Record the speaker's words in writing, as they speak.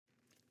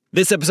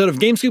This episode of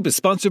GameScoop is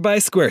sponsored by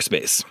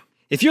Squarespace.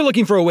 If you're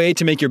looking for a way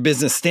to make your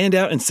business stand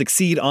out and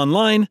succeed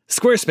online,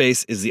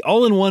 Squarespace is the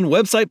all-in-one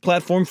website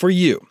platform for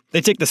you.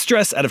 They take the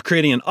stress out of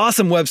creating an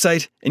awesome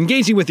website,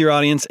 engaging with your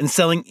audience, and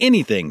selling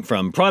anything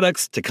from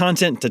products to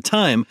content to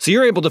time, so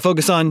you're able to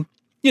focus on,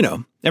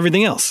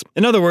 everything else.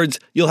 In other words,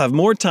 you'll have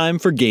more time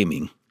for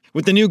gaming.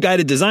 With the new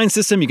guided design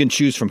system, you can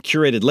choose from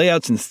curated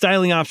layouts and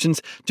styling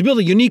options to build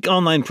a unique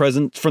online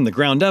presence from the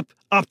ground up,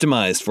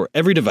 optimized for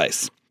every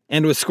device.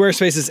 And with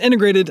Squarespace's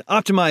integrated,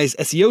 optimized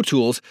SEO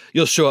tools,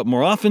 you'll show up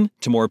more often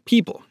to more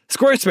people.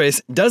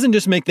 Squarespace doesn't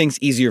just make things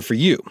easier for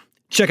you.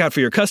 Checkout for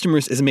your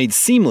customers is made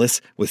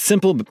seamless with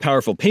simple but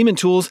powerful payment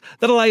tools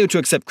that allow you to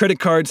accept credit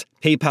cards,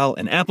 PayPal,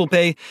 and Apple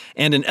Pay,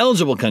 and in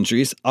eligible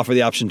countries, offer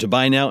the option to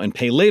buy now and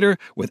pay later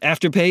with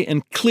Afterpay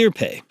and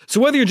ClearPay.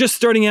 So whether you're just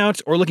starting out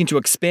or looking to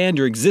expand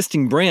your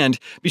existing brand,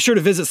 be sure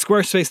to visit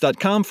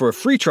squarespace.com for a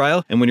free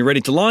trial, and when you're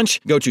ready to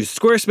launch, go to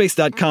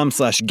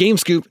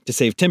squarespace.com/gamescoop to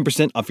save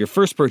 10% off your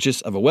first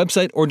purchase of a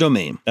website or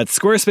domain. That's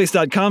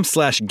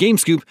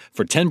squarespace.com/gamescoop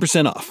for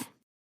 10% off.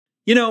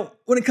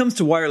 When it comes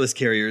to wireless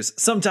carriers,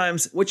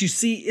 sometimes what you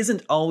see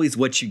isn't always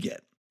what you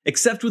get.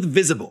 Except with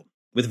Visible.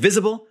 With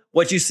Visible,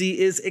 what you see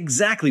is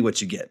exactly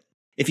what you get.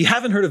 If you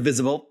haven't heard of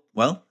Visible,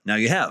 well, now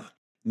you have.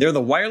 They're the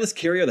wireless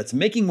carrier that's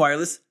making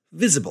wireless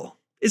visible.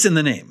 It's in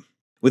the name.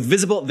 With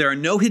Visible, there are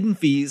no hidden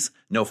fees,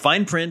 no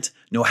fine print,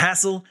 no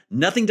hassle,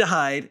 nothing to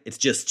hide. It's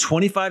just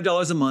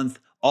 $25 a month,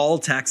 all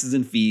taxes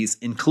and fees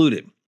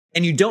included.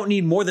 And you don't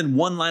need more than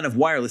one line of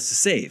wireless to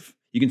save.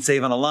 You can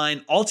save on a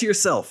line all to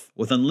yourself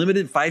with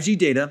unlimited 5G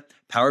data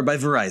powered by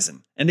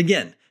Verizon. And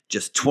again,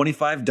 just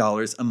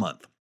 $25 a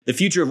month. The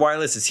future of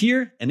wireless is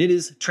here, and it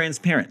is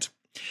transparent.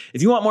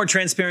 If you want more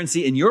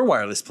transparency in your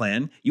wireless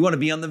plan, you want to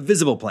be on the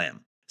Visible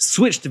plan.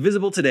 Switch to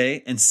Visible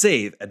today and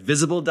save at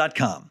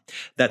Visible.com.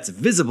 That's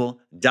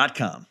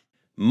Visible.com.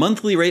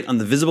 Monthly rate on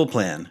the Visible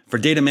plan. For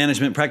data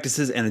management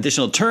practices and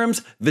additional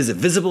terms, visit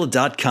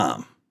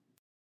Visible.com.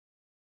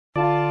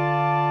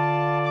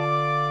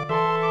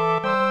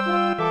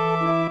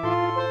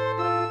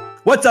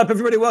 What's up,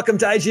 everybody? Welcome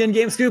to IGN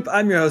GameScoop.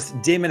 I'm your host,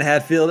 Damon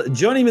Hatfield.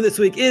 Joining me this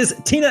week is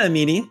Tina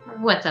Amini.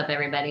 What's up,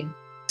 everybody?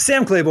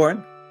 Sam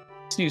Claiborne.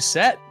 New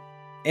set.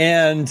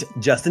 And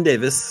Justin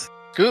Davis.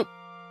 Scoop.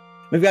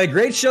 We've got a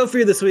great show for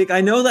you this week.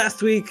 I know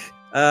last week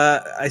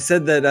I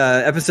said that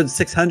episode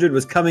 600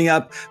 was coming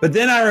up, but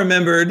then I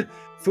remembered,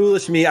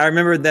 foolish me, I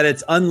remembered that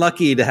it's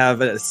unlucky to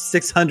have a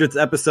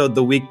 600th episode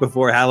the week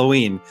before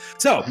Halloween.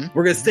 So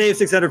we're going to save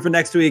 600 for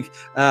next week.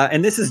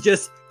 And this is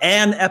just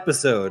an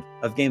episode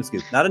of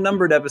GameScoop. Not a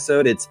numbered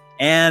episode. It's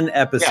an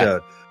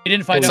episode. Yeah. You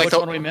didn't find out which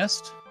one we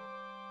missed?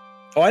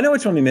 Oh, I know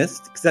which one we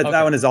missed, because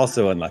that one is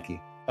also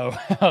unlucky. Oh,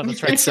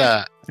 that's right.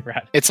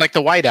 It's like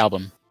the White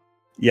Album.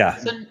 Yeah.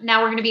 So now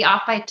we're going to be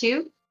off by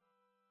 2?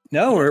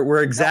 No,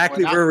 we're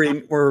exactly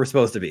where we're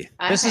supposed to be.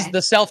 Okay. This is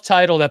the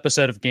self-titled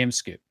episode of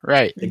GameScoop.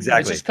 Right.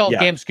 Exactly. It's just called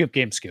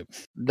GameScoop.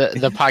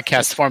 The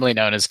podcast formerly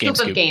known as GameScoop.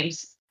 Scoop of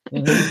games.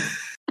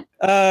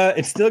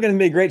 It's still going to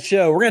be a great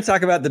show. We're going to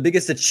talk about the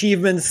biggest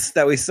achievements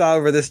that we saw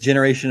over this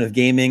generation of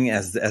gaming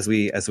as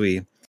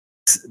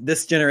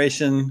this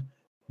generation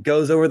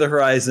goes over the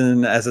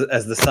horizon as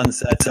the sun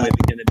sets and we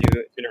begin a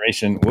new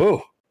generation.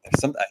 Whoa,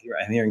 I'm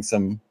hearing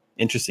some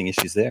interesting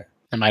issues there.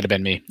 It might have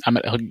been me. I'm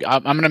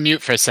going to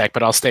mute for a sec,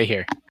 but I'll stay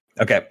here.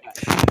 Okay.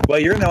 Well,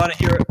 you're not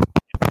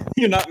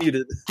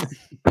muted.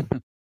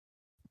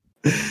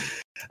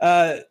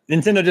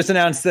 Nintendo just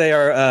announced they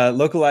are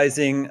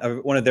localizing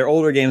one of their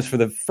older games for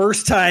the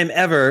first time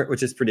ever,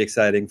 which is pretty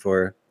exciting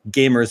for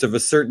gamers of a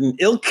certain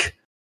ilk,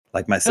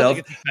 like myself. I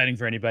think it's exciting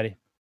for anybody.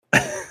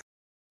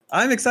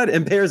 I'm excited,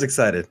 and Pear's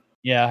excited.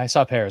 Yeah, I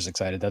saw Pear's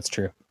excited. That's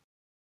true.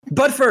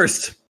 But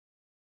first,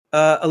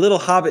 a little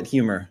Hobbit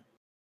humor.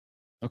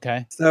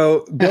 Okay.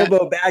 So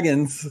Bilbo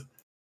Baggins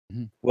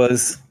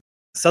was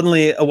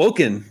suddenly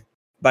awoken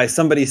by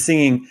somebody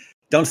singing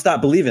 "Don't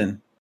Stop Believin'."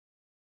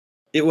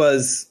 It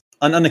was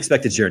an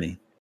unexpected journey.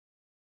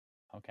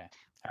 Okay.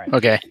 All right.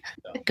 Okay.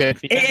 Good.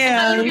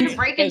 And you're going to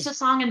break into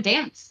song and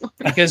dance.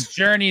 Because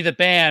Journey, the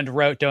band,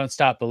 wrote "Don't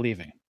Stop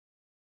Believing."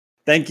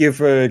 Thank you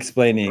for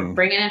explaining. We're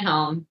bringing it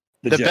home.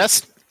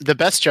 The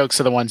best jokes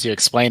are the ones you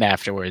explain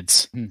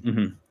afterwards.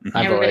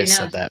 I've always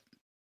said that.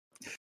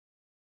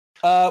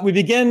 We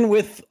begin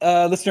with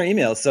listener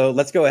emails, so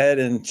let's go ahead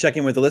and check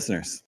in with the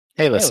listeners.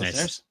 Hey,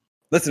 listeners.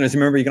 Listeners,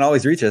 remember, you can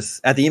always reach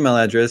us at the email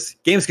address,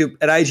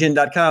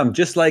 gamescoop@ign.com,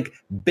 just like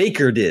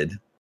Baker did.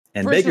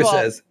 And First Baker of all,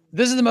 says,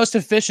 this is the most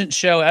efficient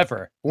show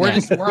ever. We're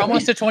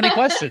almost at 20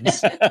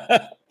 questions.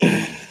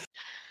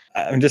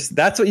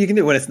 That's what you can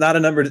do when it's not a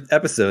numbered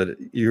episode.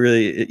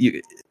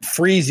 It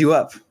frees you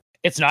up.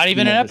 It's not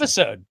even an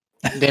episode.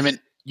 Damon,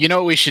 you know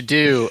what we should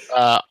do?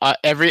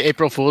 Every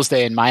April Fool's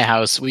Day in my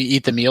house, we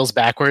eat the meals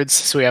backwards.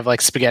 So we have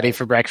like spaghetti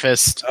for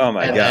breakfast. Oh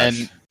my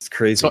gosh. It's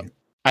crazy. So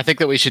I think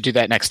that we should do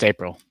that next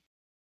April.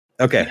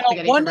 Okay.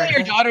 One day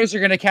your daughters are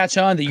going to catch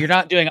on that you're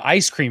not doing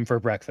ice cream for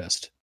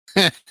breakfast.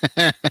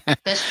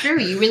 That's true.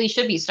 You really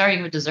should be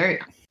starting with dessert.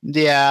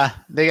 Yeah,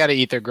 they got to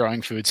eat their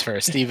growing foods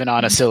first, even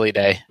on a silly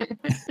day.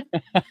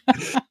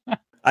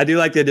 I do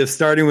like the idea of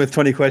starting with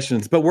 20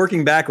 questions, but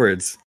working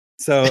backwards.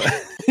 So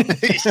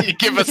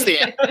Give us the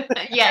answer.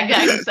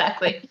 Yeah,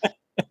 exactly.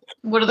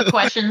 What are the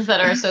questions that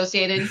are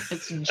associated?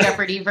 It's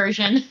Jeopardy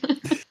version.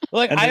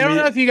 Like, And I then don't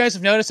know if you guys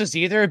have noticed this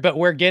either, but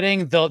we're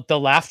getting the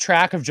laugh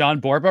track of John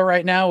Borba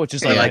right now, which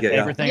is like I like my it, yeah.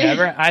 favorite thing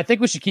ever. I think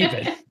we should keep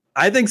it.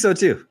 I think so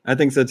too.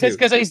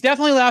 Because he's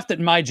definitely laughed at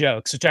my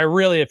jokes, which I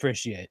really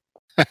appreciate.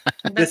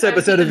 This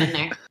episode of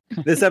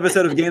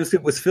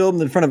GameScoop was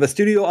filmed in front of a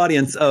studio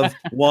audience of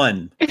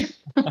 1.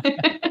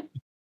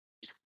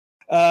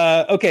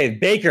 Okay,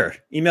 Baker.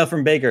 Email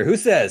from Baker, who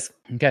says,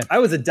 Okay. I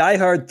was a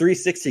diehard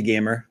 360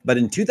 gamer, but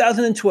in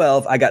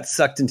 2012, I got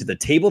sucked into the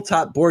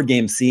tabletop board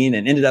game scene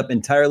and ended up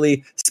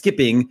entirely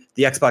skipping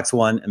the Xbox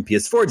One and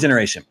PS4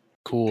 generation.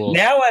 Cool.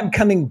 Now I'm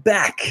coming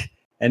back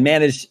and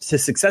managed to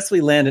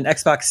successfully land an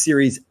Xbox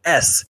Series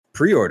S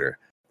pre-order.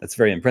 That's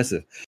very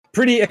impressive.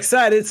 Pretty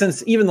excited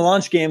since even the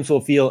launch games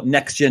will feel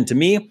next-gen to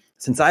me,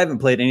 since I haven't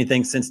played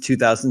anything since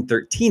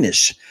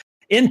 2013-ish.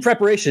 In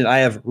preparation, I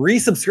have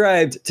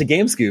resubscribed to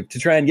GameScoop to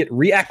try and get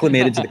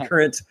reacclimated to the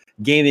current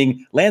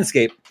gaming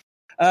landscape.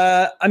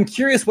 I'm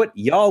curious what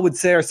y'all would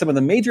say are some of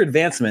the major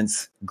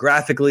advancements,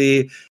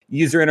 graphically,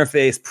 user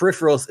interface,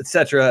 peripherals,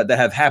 etc., that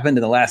have happened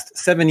in the last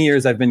 7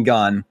 years I've been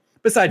gone,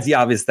 besides the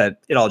obvious that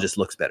it all just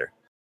looks better.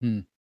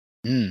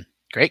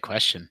 Great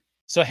question.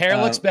 So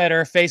hair looks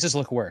better, faces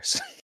look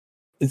worse.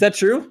 Is that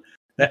true?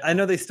 I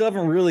know they still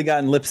haven't really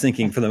gotten lip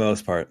syncing for the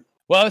most part.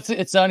 Well,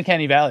 it's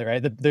uncanny valley,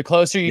 right? The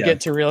closer you Yeah. get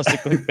to realistic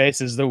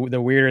faces, the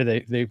weirder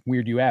they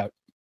weird you out.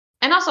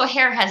 And also,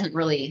 hair hasn't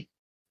really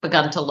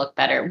begun to look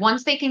better.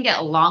 Once they can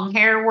get long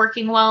hair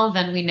working well,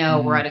 then we know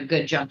we're at a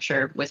good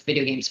juncture with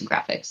video games and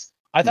graphics.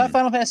 I thought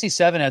Final Fantasy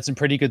VII had some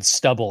pretty good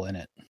stubble in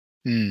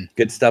it.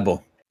 Good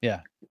stubble.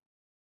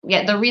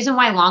 Yeah, the reason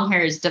why long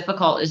hair is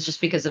difficult is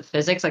just because of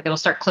physics. Like, it'll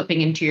start clipping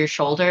into your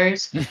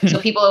shoulders.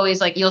 So people always,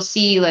 like, you'll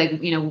see,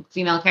 like, you know,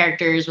 female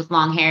characters with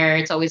long hair.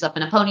 It's always up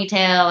in a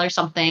ponytail or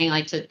something,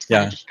 like, to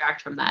kind of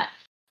distract from that.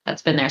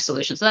 That's been their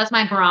solution. So that's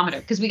my barometer.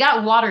 Because we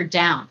got watered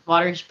down.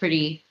 Water's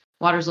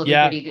looking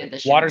pretty good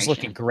this year. Water's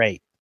looking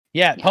great.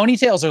 Yeah,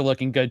 ponytails are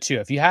looking good too.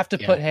 If you have to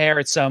put hair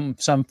at some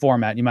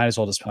format, you might as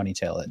well just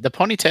ponytail it. The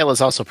ponytail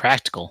is also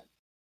practical.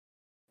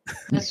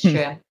 That's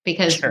true.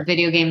 Because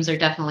video games are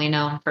definitely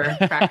known for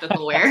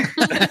practical wear.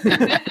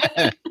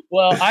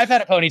 Well, I've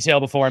had a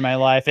ponytail before in my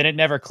life, and it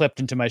never clipped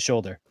into my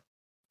shoulder.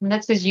 And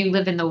that's because you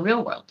live in the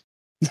real world.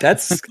 I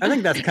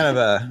think that's kind of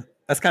a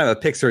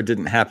Pixar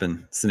didn't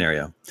happen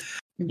scenario.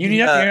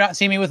 You're not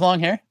seeing me with long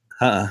hair?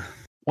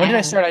 When did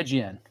I start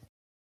IGN?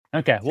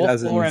 Okay, we'll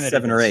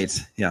 2007 or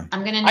 8. Yeah.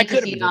 I'm gonna need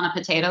to see it on a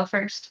potato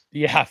first.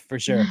 Yeah, for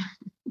sure.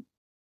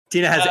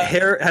 Tina,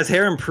 has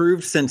hair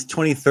improved since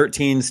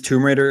 2013's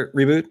Tomb Raider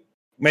reboot?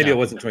 Maybe it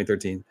wasn't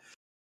 2013.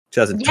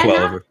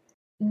 2012. Yeah,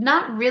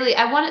 not really.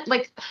 I wanted,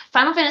 like,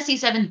 Final Fantasy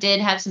VII did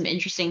have some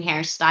interesting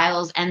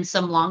hairstyles and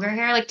some longer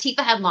hair. Like,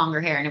 Tifa had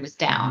longer hair and it was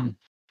down.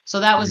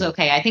 So that was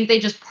okay. I think they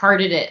just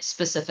parted it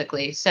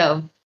specifically.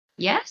 So,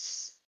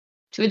 yes,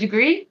 to a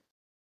degree.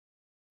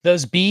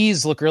 Those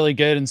bees look really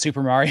good in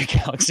Super Mario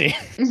Galaxy.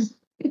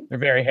 They're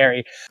very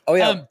hairy. Oh,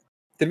 yeah.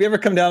 Did we ever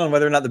come down on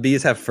whether or not the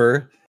bees have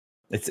fur?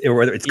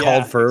 Whether it's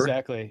called fur?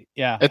 Exactly.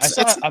 Yeah. I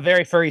saw a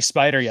very furry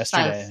spider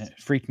yesterday and it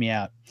freaked me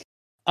out.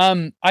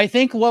 I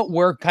think what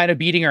we're kind of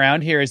beating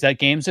around here is that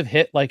games have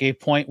hit like a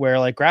point where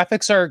like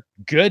graphics are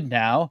good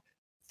now.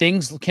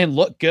 Things can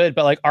look good,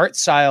 but like art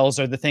styles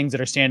are the things that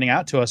are standing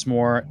out to us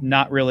more,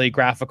 not really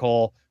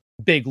graphical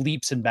big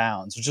leaps and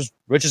bounds,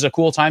 which is a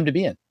cool time to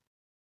be in.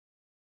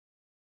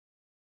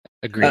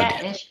 Agreed.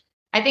 Yeah,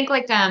 I think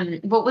like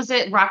what was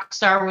it?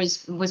 Rockstar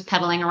was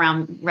peddling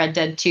around Red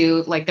Dead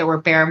 2, like there were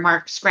bear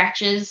mark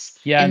scratches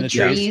in the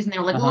trees, and they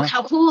were like, "Look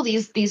how cool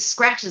these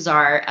scratches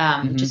are!"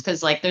 Just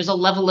because like there's a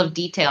level of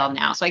detail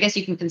now. So I guess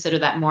you can consider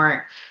that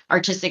more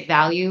artistic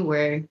value,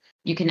 where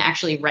you can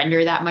actually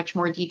render that much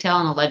more detail,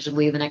 and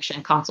allegedly the next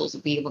gen consoles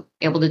will be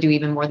able to do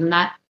even more than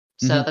that.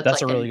 So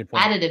that's like a really good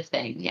point. Additive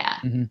thing, yeah.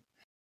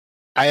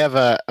 I have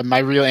my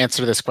real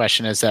answer to this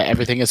question is that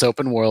everything is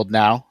open world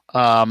now,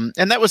 and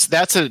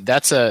that's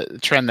a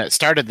trend that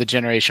started the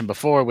generation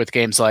before with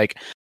games like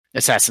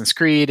Assassin's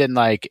Creed and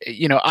like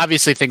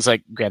obviously things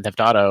like Grand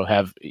Theft Auto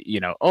have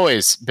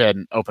always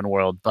been open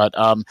world, but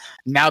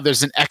now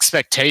there's an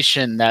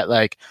expectation that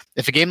like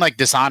if a game like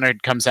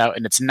Dishonored comes out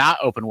and it's not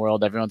open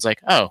world, everyone's like,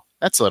 oh,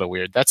 that's a little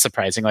weird, that's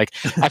surprising. Like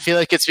I feel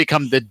like it's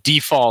become the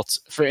default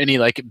for any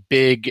like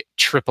big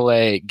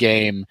AAA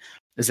game,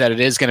 is that it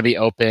is going to be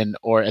open,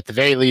 or at the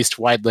very least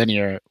wide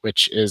linear,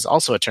 which is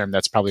also a term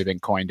that's probably been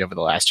coined over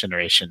the last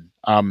generation.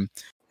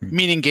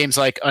 Meaning games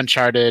like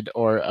Uncharted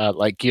or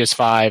like Gears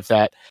 5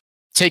 that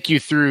take you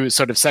through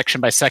sort of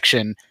section by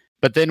section,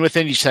 but then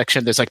within each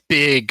section there's like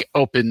big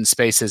open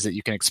spaces that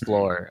you can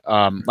explore.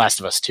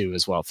 Last of Us 2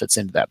 as well fits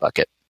into that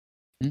bucket.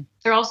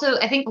 They're also,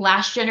 I think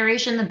last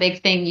generation, the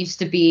big thing used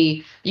to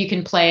be you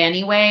can play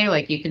anyway,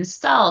 like you can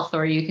stealth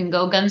or you can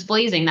go guns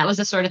blazing. That was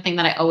the sort of thing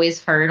that I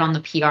always heard on the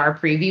PR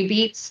preview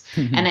beats.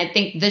 And I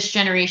think this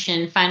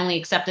generation finally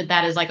accepted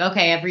that as like,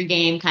 okay, every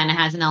game kind of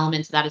has an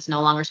element to that. It's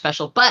no longer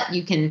special, but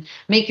you can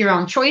make your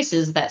own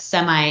choices that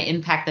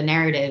semi-impact the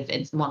narrative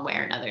in one way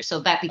or another. So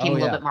that became a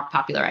little bit more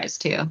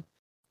popularized too.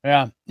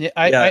 Yeah.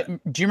 I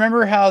do you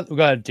remember how,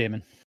 go ahead,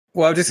 Damon.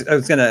 Well, I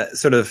was going to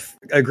sort of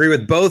agree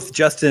with both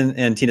Justin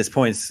and Tina's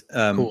points.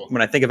 Cool. When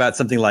I think about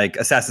something like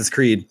Assassin's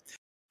Creed,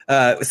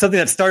 something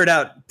that started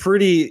out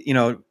pretty,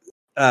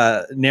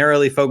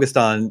 narrowly focused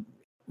on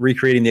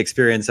recreating the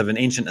experience of an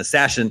ancient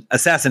assassin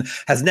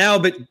has now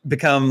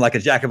become like a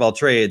jack of all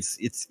trades.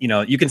 It's,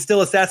 you can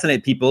still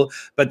assassinate people,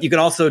 but you can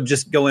also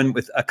just go in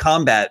with a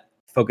combat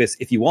focus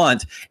if you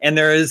want. And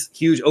there is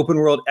huge open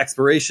world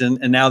exploration.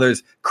 And now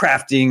there's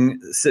crafting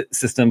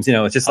systems,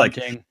 it's just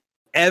Hunting. Like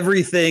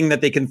everything that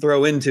they can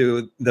throw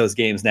into those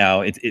games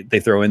now, they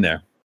throw in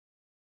there.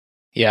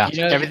 Yeah.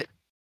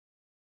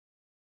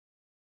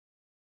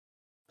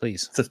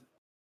 Please. So,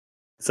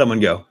 someone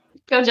go.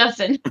 Go,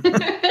 Justin.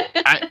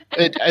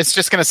 It's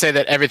just going to say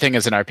that everything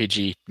is an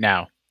RPG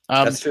now.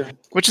 That's true.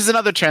 Which is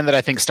another trend that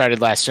I think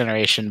started last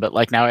generation. But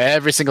like now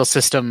every single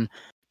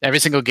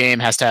game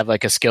has to have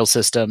like a skill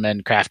system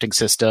and crafting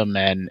system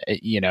and,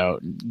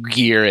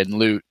 gear and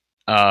loot.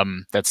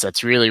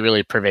 That's really,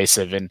 really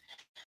pervasive in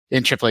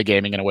AAA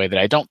gaming in a way that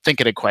I don't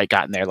think it had quite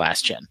gotten there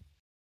last gen.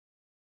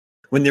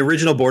 When the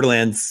original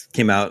Borderlands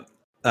came out,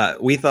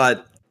 we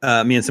thought,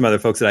 me and some other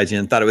folks at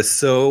IGN thought it was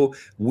so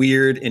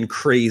weird and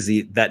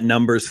crazy that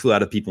numbers flew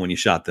out of people when you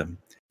shot them.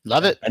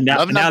 Love it. And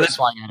now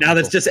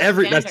that's just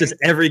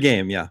every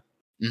game. Yeah.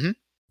 Mm-hmm.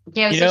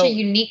 Yeah, it was such a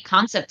unique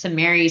concept to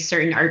marry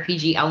certain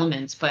RPG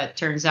elements, but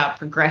turns out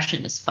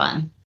progression is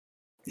fun.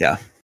 Yeah.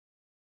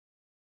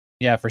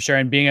 Yeah, for sure.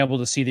 And being able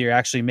to see that you're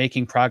actually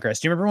making progress.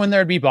 Do you remember when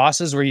there would be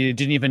bosses where you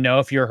didn't even know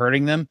if you were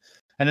hurting them?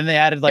 And then they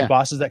added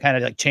bosses that kind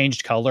of like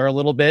changed color a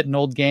little bit in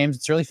old games.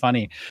 It's really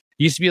funny. It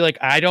used to be like,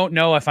 I don't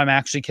know if I'm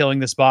actually killing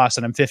this boss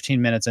and I'm 15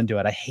 minutes into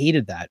it. I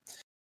hated that.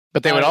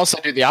 But they would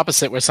also do the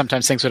opposite where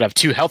sometimes things would have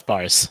 2 health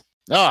bars.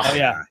 Oh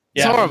yeah.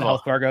 Yeah, the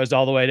health bar goes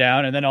all the way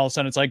down, and then all of a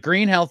sudden it's like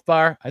green health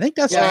bar. I think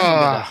that's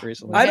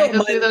recently. I don't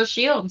go through those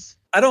shields.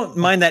 I don't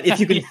mind that if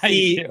you can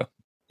see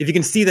if you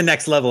can see the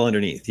next level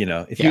underneath.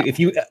 If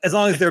you as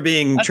long as they're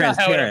being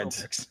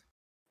transparent.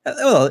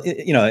 Well,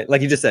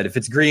 like you just said, if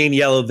it's green,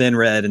 yellow, then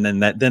red, and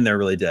then they're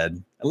really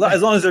dead.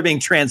 As long as they're being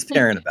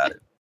transparent about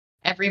it.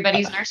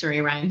 Everybody's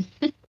nursery rhyme.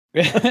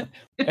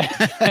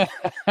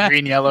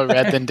 Green, yellow,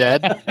 red, then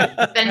dead.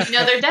 Then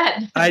they're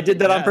dead. I did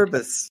that on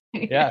purpose.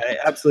 Yeah, I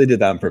absolutely did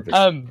that on purpose.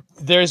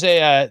 There's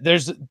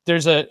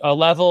a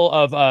level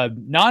of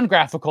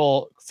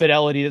non-graphical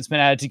fidelity that's been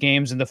added to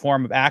games in the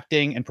form of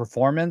acting and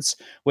performance,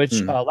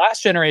 which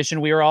last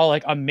generation we were all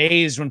like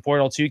amazed when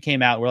Portal 2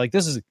 came out. We're like,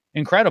 this is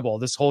incredible.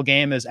 This whole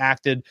game is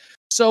acted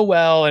so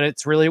well and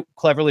it's really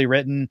cleverly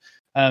written.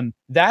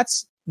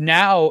 That's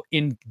now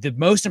in the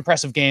most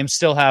impressive games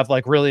still have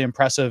like really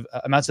impressive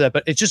amounts of that,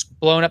 but it's just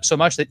blown up so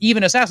much that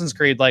even Assassin's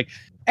Creed, like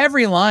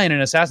every line in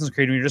Assassin's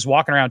Creed when you're just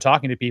walking around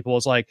talking to people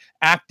is like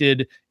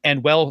acted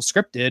and well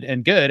scripted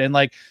and good. And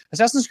like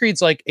Assassin's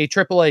Creed's like a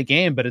AAA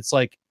game, but it's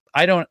like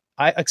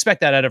I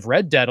expect that out of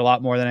Red Dead a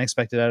lot more than I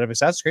expected out of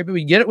Assassin's Creed, but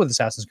we get it with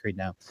Assassin's Creed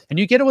now. And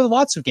you get it with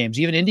lots of games.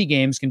 Even indie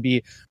games can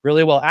be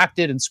really well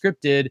acted and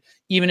scripted,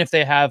 even if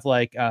they have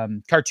like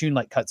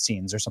cartoon-like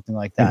cutscenes or something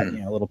like that.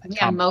 A little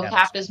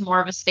mocap is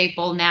more of a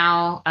staple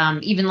now.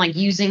 Even like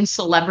using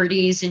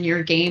celebrities in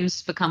your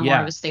games become more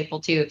of a staple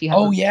too if you have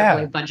a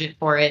AAA budget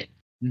for it.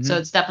 Mm-hmm. So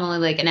it's definitely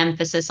like an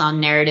emphasis on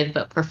narrative,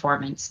 but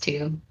performance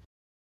too.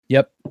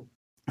 Yep.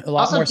 A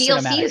lot also, more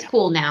DLC cinematic. is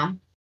cool now.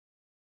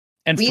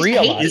 And free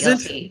a lot.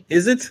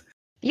 Is it?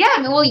 Yeah,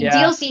 I mean,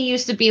 DLC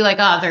used to be like,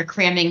 they're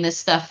cramming this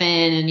stuff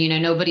in,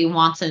 and nobody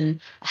wants a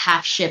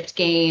half-shipped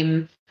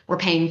game. We're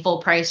paying full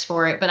price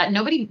for it, but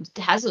nobody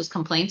has those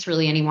complaints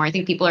really anymore. I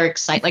think people are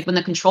excited. Like when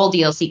the Control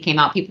DLC came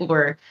out, people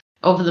were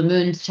over the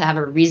moon to have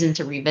a reason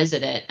to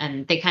revisit it,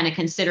 and they kind of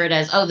consider it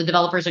as, the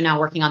developers are now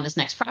working on this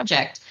next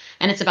project,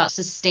 and it's about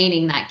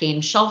sustaining that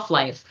game's shelf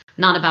life,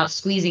 not about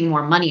squeezing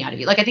more money out of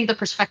you. Like I think the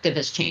perspective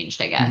has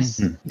changed, I guess.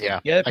 Mm-hmm.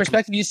 Yeah, the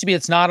perspective used to be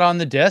it's not on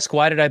the disc.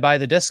 Why did I buy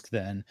the disc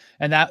then?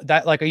 And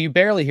that like you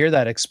barely hear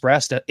that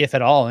expressed, if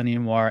at all,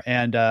 anymore.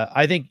 And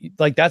I think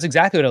like that's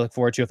exactly what I look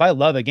forward to. If I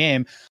love a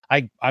game,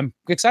 I'm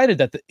excited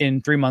that in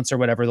 3 months or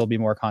whatever there'll be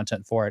more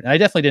content for it. And I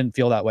definitely didn't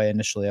feel that way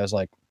initially. I was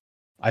like,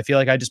 I feel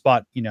like I just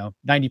bought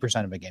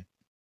 90% of a game.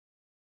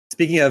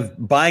 Speaking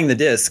of buying the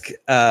disc,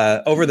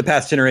 over the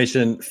past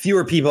generation,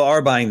 fewer people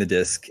are buying the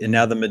disc, and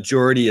now the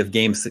majority of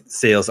game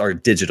sales are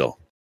digital.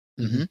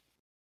 Mm-hmm.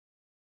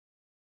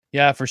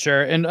 Yeah, for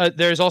sure. And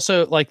there's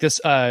also like this,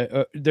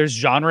 there's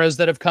genres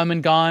that have come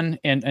and gone,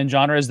 and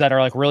genres that are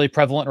like really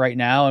prevalent right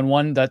now. And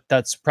one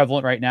that's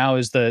prevalent right now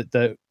is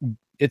this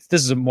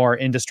is a more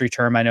industry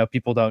term. I know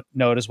people don't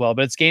know it as well,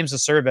 but it's games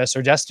of service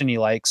or Destiny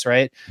likes,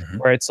 right? Mm-hmm.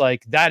 Where it's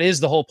like, that is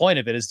the whole point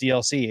of it is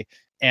DLC.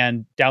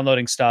 and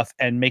downloading stuff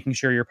and making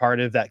sure you're part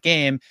of that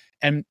game.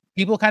 And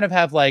people kind of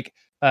have like,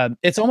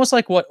 it's almost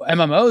like what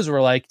MMOs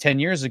were like 10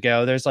 years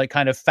ago. There's like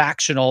kind of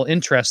factional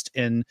interest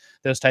in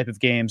those type of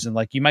games. And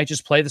like, you might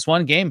just play this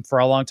one game for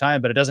a long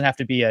time, but it doesn't have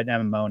to be an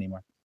MMO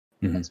anymore.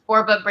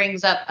 Borba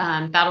brings up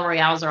battle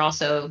royales are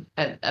also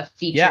a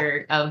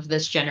feature of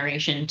this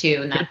generation too,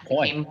 and that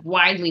became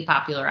widely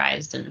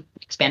popularized and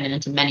expanded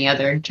into many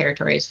other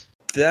territories.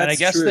 And I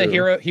guess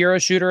the hero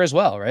shooter as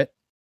well, right?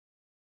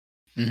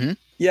 Mm-hmm.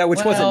 Yeah,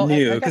 which wasn't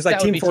new because like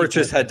Team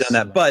Fortress had done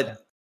that,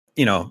 but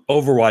you know,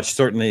 Overwatch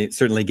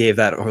certainly gave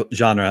that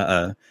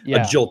genre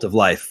a jolt of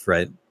life,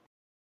 right?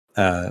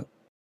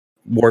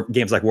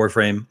 Games like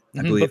Warframe,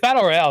 I believe. But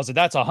battle royales,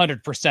 that's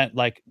 100%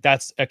 like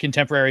that's a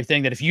contemporary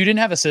thing that if you didn't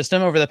have a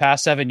system over the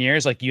past 7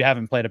 years, like you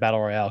haven't played a battle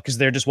royale because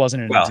there just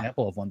wasn't an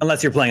example of one.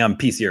 Unless you're playing on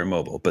PC or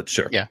mobile, but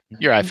sure. Yeah,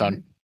 your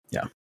iPhone.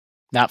 Yeah.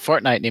 Not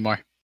Fortnite anymore.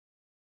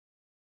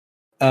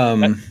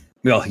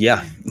 Well,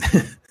 yeah.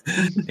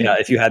 Yeah,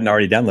 if you hadn't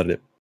already downloaded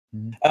it.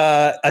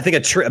 I think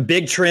a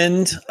big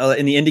trend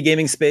in the indie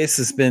gaming space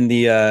has been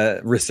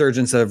the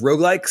resurgence of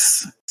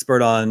roguelikes,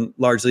 spurred on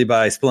largely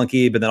by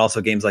Spelunky, but then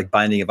also games like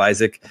Binding of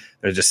Isaac.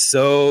 There's just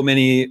so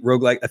many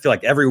roguelike. I feel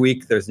like every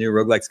week there's new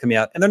roguelikes coming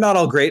out, and they're not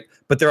all great,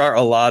 but there are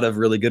a lot of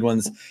really good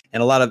ones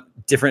and a lot of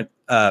different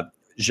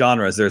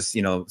genres. There's,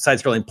 you know,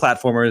 side-scrolling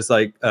platformers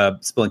like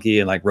Spelunky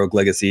and like Rogue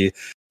Legacy,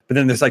 but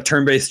then there's like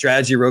turn-based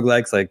strategy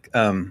roguelikes like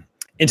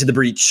Into the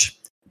Breach,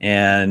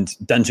 and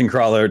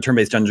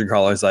turn-based dungeon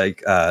crawlers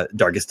like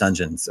Darkest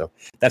Dungeon. So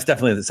that's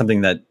definitely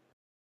something that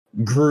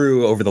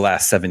grew over the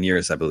last 7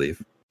 years, I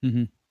believe. Mm-hmm.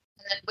 And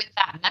then with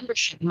that,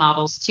 membership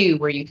models too,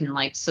 where you can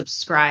like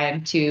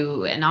subscribe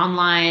to an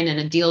online and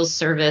a deals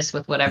service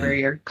with whatever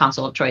your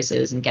console of choice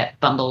is and get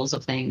bundles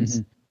of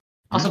things.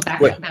 Also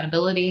backward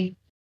compatibility.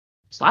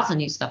 There's lots of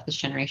new stuff this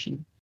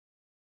generation.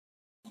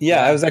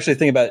 Yeah, I was actually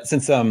thinking about,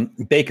 since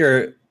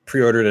Baker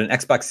pre-ordered an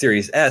Xbox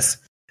Series S,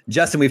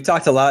 Justin, we've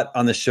talked a lot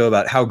on the show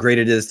about how great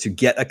it is to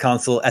get a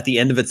console at the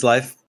end of its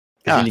life.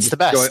 Yeah, it's the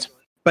best.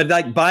 But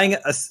like buying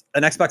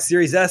an Xbox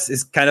Series S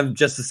is kind of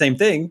just the same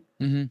thing.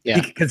 Mm-hmm. Yeah,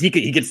 because he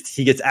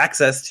gets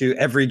access to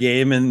every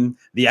game in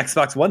the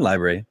Xbox One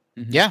library.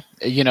 Mm-hmm. Yeah,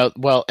 you know,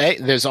 well,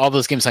 there's all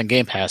those games on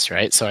Game Pass,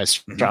 right? So I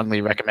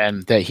strongly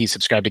recommend that he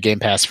subscribe to Game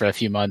Pass for a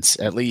few months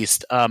at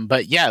least.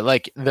 But yeah,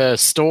 like the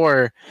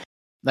store.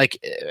 Like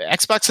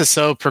Xbox is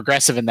so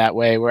progressive in that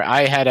way where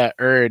I had a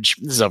urge,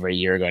 this is over a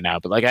year ago now,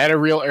 but like I had a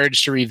real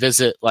urge to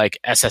revisit like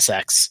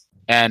SSX.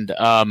 And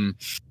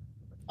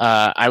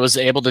I was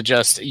able to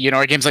just, you know,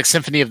 our games like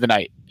Symphony of the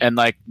Night. And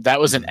like that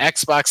was an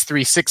Xbox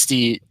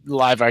 360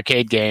 live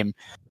arcade game.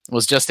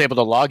 Was just able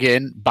to log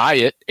in, buy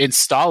it,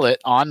 install it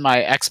on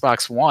my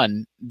Xbox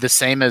One, the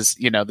same as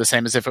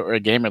if it were a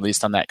game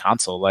released on that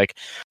console. Like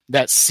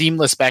that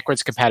seamless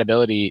backwards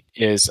compatibility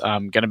is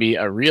going to be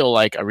a real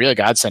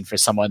godsend for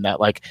someone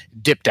that like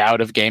dipped out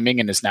of gaming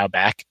and is now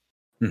back.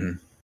 Mm-hmm.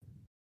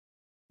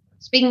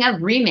 Speaking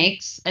of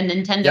remakes and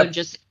Nintendo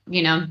just,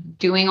 you know,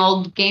 doing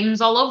old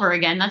games all over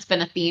again, that's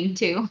been a theme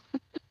too.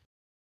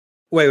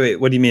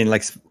 Wait, what do you mean,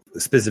 like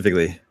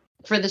specifically?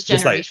 For this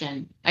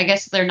generation, I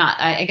guess they're not.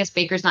 I guess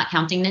Baker's not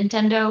counting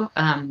Nintendo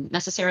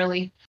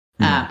necessarily,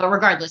 but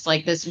regardless,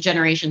 like this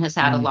generation has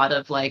had a lot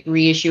of like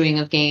reissuing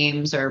of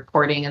games or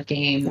porting of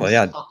games. Well,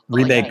 yeah,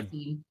 remake,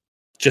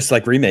 just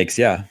like remakes.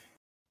 Yeah,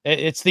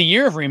 it's the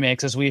year of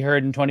remakes, as we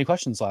heard in 20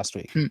 Questions last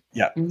week.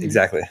 Yeah,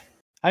 exactly.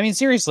 I mean,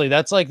 seriously,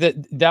 that's like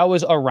that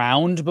was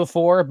around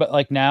before, but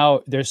like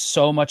now there's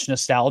so much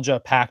nostalgia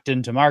packed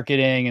into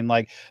marketing and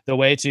like the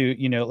way to,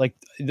 you know, like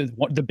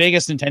the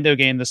biggest Nintendo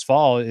game this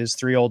fall is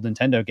 3 old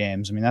Nintendo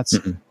games. I mean, that's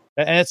and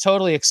it's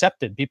totally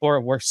accepted. People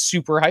were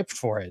super hyped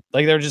for it.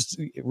 Like they're just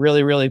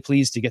really, really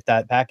pleased to get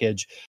that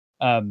package.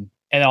 And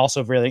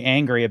also really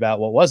angry about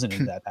what wasn't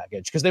in that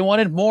package because they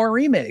wanted more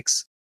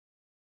remakes.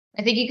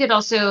 I think you could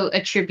also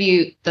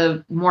attribute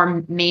the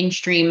more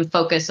mainstream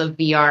focus of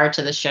VR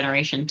to this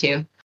generation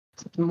too.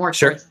 More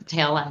towards the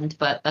tail end,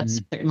 but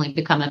that's certainly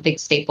become a big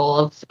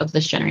staple of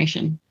this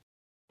generation.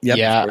 Yep,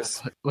 yeah,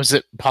 was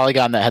it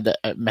Polygon that had the?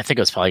 I think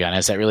it was Polygon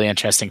has that really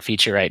interesting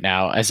feature right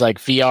now. As like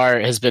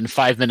VR has been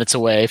 5 minutes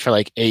away for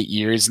like 8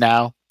 years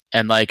now,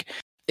 and like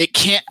it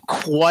can't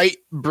quite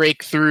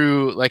break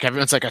through. Like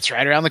everyone's like, it's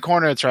right around the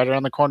corner,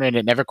 and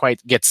it never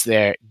quite gets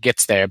there.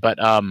 But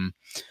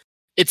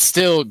it's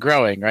still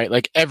growing, right?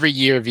 Like every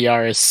year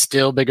VR is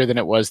still bigger than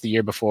it was the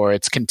year before.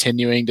 It's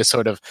continuing to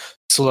sort of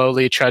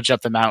slowly trudge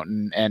up the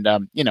mountain and,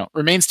 you know,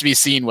 remains to be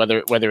seen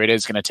whether it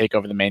is going to take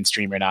over the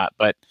mainstream or not.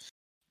 But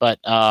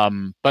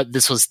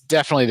this was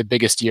definitely the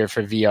biggest year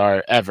for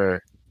VR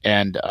ever.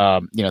 And,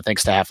 you know,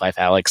 thanks to Half-Life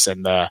Alyx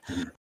and the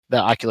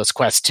Oculus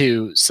Quest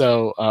 2.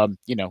 So,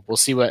 you know, we'll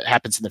see what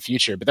happens in the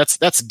future, but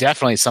that's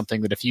definitely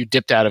something that if you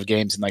dipped out of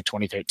games in like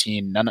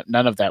 2013,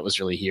 none of that was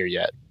really here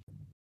yet.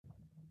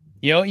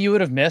 You know what you would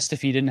have missed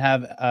if you didn't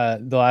have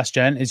the last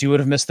gen is you would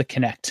have missed the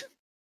Kinect,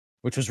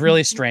 which was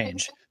really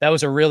strange. That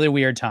was a really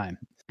weird time.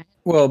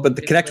 Well, but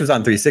the Kinect was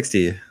on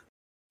 360.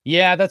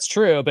 Yeah, that's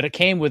true, but it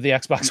came with the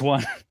Xbox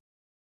One.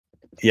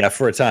 Yeah,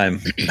 for a time.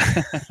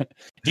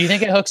 Do you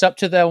think it hooks up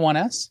to the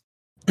 1S?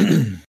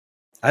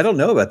 I don't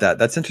know about that.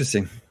 That's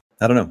interesting.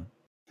 I don't know.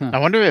 I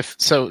wonder if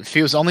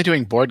he was only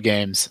doing board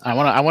games. I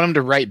want him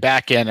to write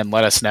back in and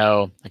let us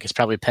know. Like he's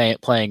probably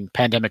playing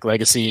Pandemic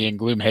Legacy and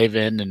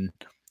Gloomhaven and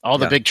all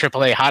the big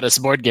AAA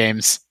hottest board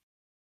games.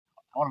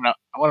 I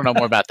want to know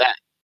more about that.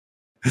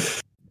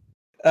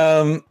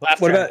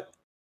 What about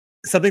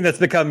something that's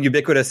become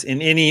ubiquitous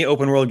in any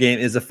open world game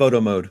is a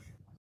photo mode?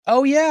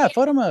 Oh yeah,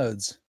 photo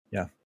modes.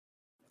 Yeah,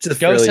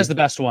 Ghost has the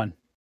best one.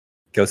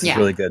 Ghost is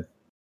really good.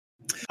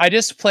 I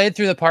just played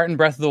through the part in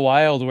Breath of the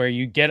Wild where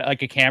you get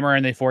like a camera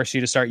and they force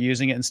you to start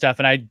using it and stuff.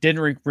 And I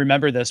didn't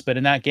remember this, but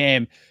in that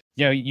game,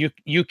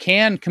 you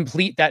can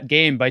complete that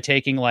game by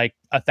taking like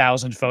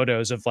 1,000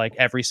 photos of like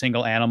every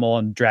single animal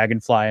and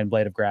dragonfly and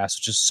blade of grass,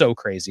 which is so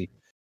crazy.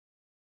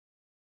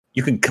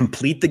 You can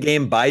complete the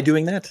game by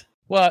doing that?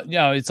 Well,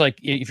 it's like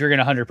if you're going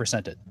to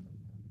 100% it.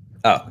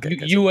 Oh, okay.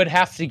 You would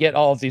have to get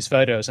all of these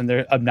photos and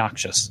they're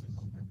obnoxious.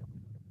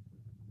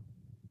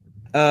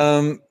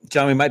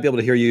 John, we might be able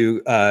to hear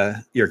you,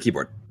 your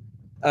keyboard.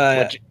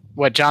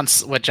 What John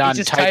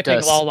typed typing,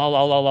 us.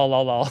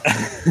 Lol.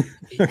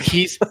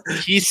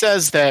 He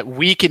says that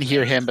we can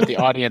hear him, but the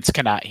audience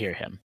cannot hear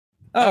him.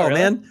 Oh really?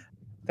 Man,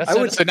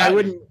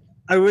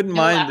 I wouldn't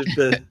mind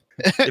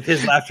if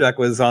his laugh track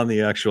was on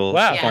the actual.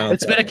 Wow,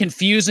 it's been a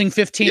confusing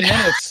 15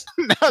 minutes.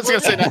 No, I was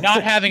going to say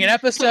not having an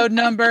episode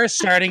number,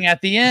 starting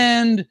at the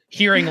end,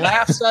 hearing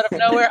laughs out of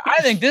nowhere.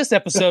 I think this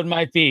episode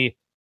might be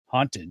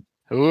haunted.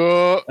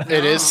 Ooh,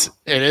 it is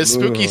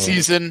spooky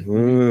season.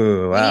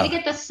 Ooh, wow. We need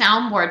to get the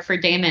soundboard for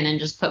Damon and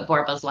just put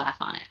Borba's laugh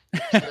on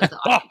it.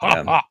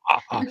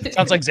 Awesome.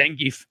 Sounds like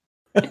Zangief.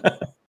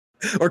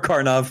 Or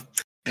Karnov.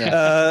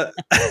 Yeah.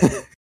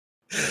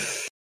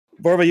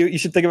 Borba, you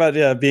should think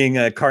about being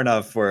a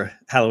Karnov for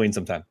Halloween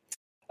sometime.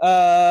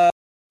 A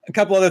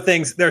couple other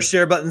things. There are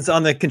share buttons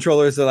on the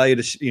controllers that allow you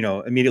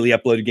to immediately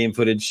upload game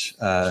footage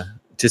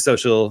to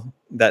social.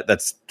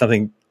 That's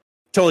something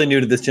totally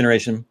new to this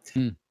generation.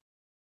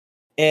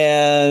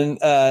 And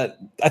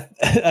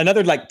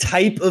another like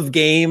type of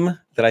game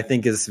that I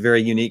think is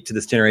very unique to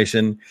this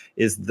generation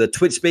is the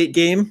Twitch bait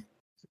game.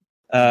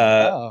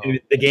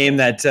 The game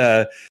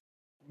that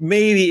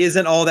maybe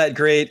isn't all that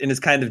great and is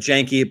kind of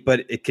janky,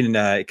 but it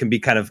can be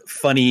kind of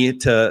funny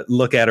to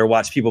look at or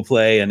watch people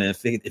play. And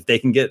if they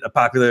can get a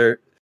popular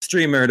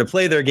streamer to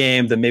play their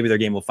game, then maybe their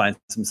game will find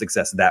some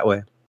success that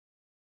way.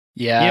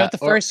 Yeah, the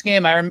first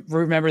game I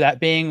remember that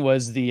being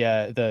was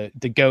the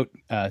goat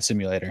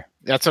simulator.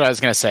 That's what I was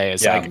gonna say.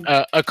 Is like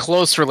a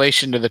close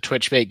relation to the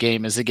Twitch bait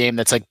game is a game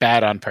that's like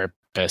bad on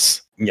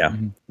purpose. Yeah,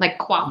 like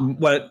QWOP.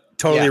 What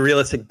totally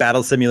realistic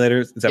battle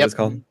simulators? Is that what it's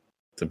called?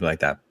 Something like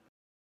that.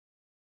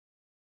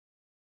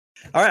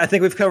 All right, I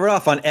think we've covered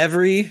off on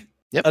every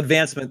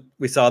advancement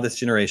we saw this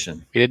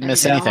generation. We didn't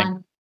miss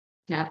anything.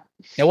 Yeah,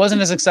 it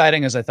wasn't as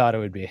exciting as I thought it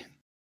would be.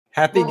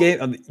 Happy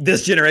game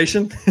this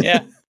generation.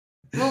 Yeah.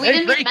 Well, we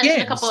didn't mention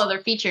a couple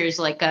other features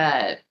like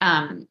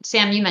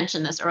Sam, you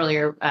mentioned this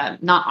earlier,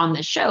 not on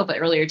this show,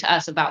 but earlier to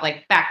us about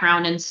like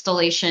background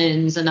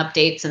installations and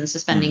updates and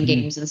suspending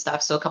games and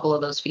stuff. So a couple of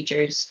those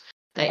features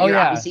that you're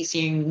obviously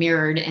seeing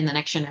mirrored in the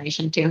next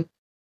generation too.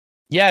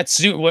 Yeah,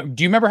 do you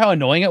remember how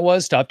annoying it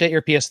was to update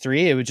your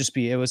PS3?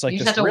 It was like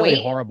this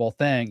really horrible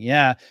thing.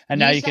 Yeah, and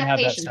now you can have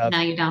that stuff.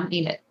 Now you don't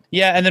need it.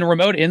 Yeah, and then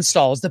remote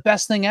install is the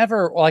best thing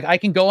ever. Like I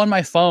can go on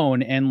my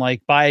phone and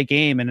like buy a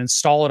game and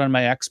install it on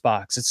my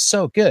Xbox. It's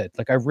so good.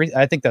 Like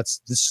I think this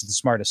is the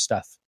smartest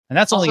stuff, and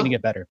that's only going to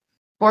get better.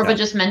 Borba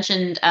just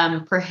mentioned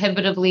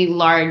prohibitively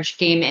large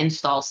game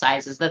install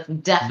sizes. That's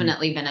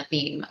definitely been a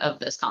theme of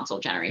this console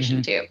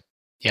generation too.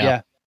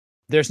 Yeah.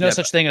 There's no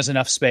such thing as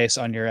enough space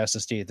on your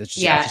SSD. That's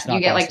just, just not you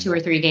get possible. Like 2 or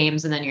 3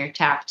 games and then you're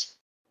tapped.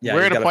 Yeah,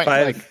 we're at a point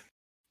like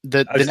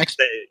the next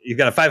day you've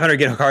got a 500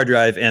 gig hard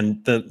drive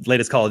and the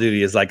latest Call of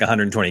Duty is like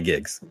 120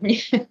 gigs.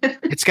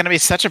 It's going to be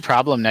such a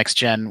problem next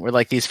gen where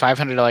like these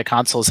 $500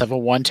 consoles have a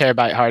 1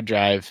 terabyte hard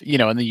drive,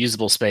 and the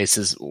usable space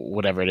is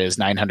whatever it is,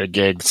 900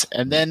 gigs.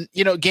 And then,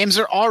 games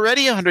are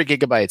already 100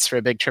 gigabytes for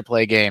a big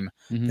AAA game.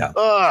 Yeah.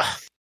 Ugh.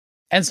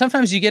 And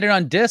sometimes you get it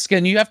on disk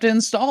and you have to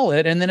install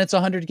it and then it's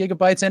 100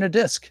 gigabytes and a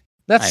disk.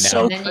 That's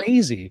so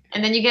crazy.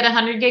 And then you get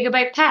 100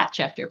 gigabyte patch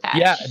after patch.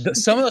 Yeah,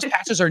 some of those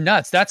patches are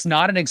nuts. That's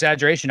not an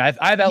exaggeration. I've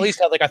at least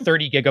had like a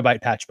 30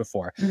 gigabyte patch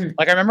before.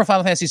 Like I remember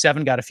Final Fantasy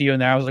VII got a few in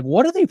there. I was like,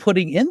 what are they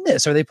putting in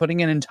this? Are they putting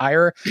in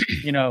entire,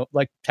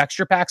 like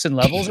texture packs and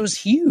levels? It was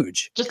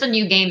huge. Just a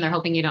new game. They're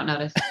hoping you don't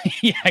notice.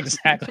 Yeah,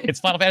 exactly. It's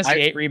Final Fantasy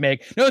VIII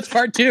remake. No, it's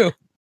part 2.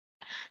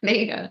 There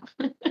you go.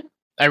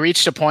 I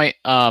reached a point.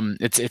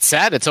 It's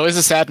sad. It's always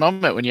a sad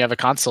moment when you have a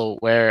console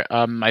where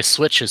my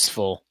Switch is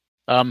full.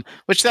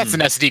 Which that's an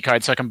SD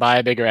card, so I can buy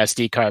a bigger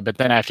SD card, but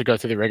then I have to go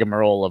through the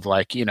rigmarole of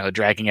like,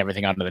 dragging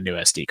everything onto the new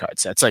SD card.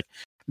 So it's like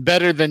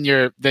better than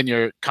your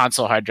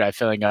console hard drive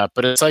filling up,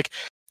 but it's like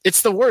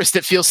it's the worst.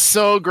 It feels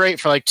so great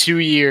for like 2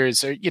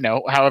 years or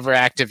however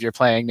active you're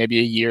playing, maybe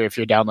a year if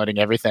you're downloading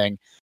everything.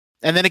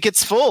 And then it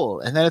gets full.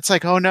 And then it's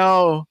like, oh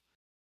no,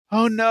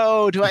 oh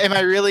no, am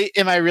I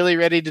really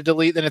ready to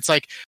delete? Then it's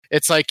like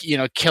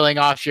killing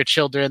off your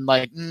children.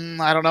 Like,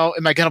 I don't know,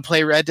 am I gonna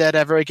play Red Dead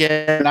ever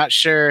again? I'm not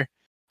sure.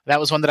 That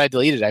was one that I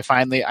deleted. I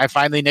finally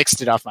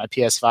nixed it off my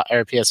PS5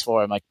 or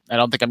PS4. I'm like, I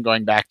don't think I'm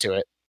going back to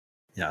it.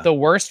 Yeah. The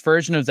worst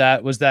version of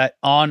that was that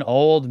on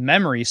old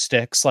memory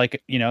sticks, like,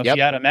 if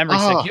you had a memory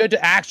stick, you had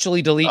to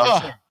actually delete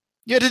your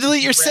You had to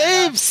delete your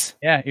saves.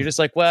 Yeah, you're just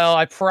like, well,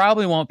 I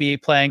probably won't be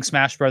playing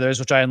Smash Brothers,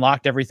 which I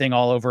unlocked everything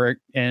all over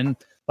in.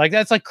 Like,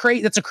 that's like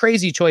that's a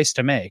crazy choice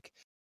to make.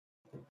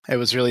 It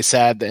was really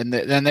sad. And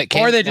then it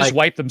came, or they just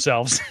wipe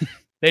themselves.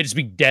 They'd just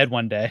be dead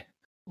one day.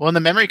 Well, and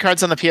the memory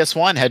cards on the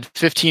PS1 had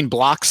 15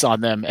 blocks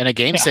on them, and a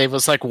game save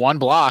was like 1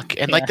 block.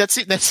 And like that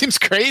seems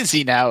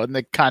crazy now in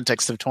the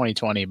context of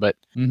 2020, but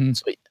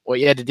it's what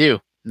you had to do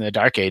in the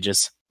dark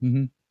ages.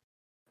 Mm-hmm.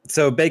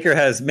 So Baker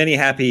has many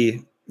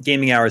happy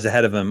gaming hours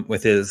ahead of him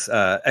with his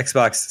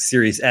Xbox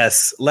Series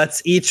S.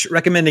 Let's each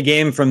recommend a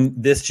game from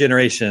this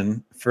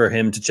generation for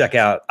him to check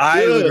out.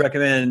 I'll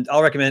recommend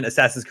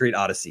Assassin's Creed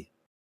Odyssey.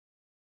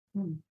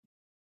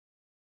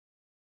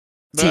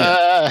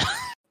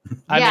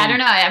 I don't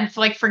know. I'm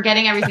like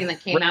forgetting everything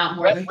that came out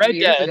more than 3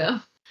 years ago.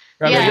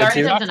 Red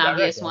Dead's an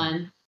obvious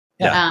one.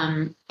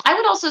 Yeah. I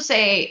would also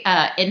say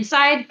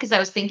Inside, because I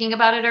was thinking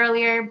about it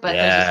earlier, but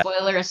there's a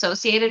spoiler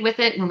associated with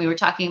it when we were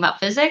talking about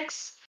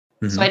physics.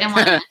 Mm-hmm. So I didn't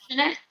want to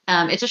mention it.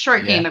 It's a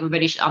short game.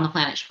 Everybody on the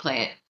planet should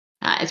play it.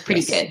 It's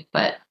pretty good,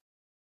 but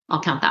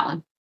I'll count that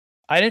one.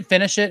 I didn't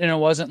finish it, and it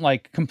wasn't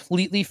like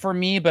completely for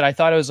me, but I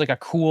thought it was like a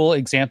cool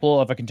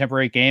example of a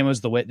contemporary game.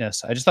 Was The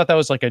Witness. I just thought that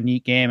was like a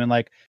neat game, and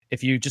like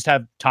if you just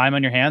have time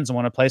on your hands and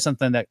want to play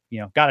something that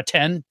got a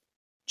 10,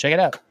 check it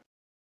out.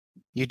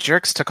 You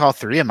jerks took all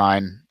 3 of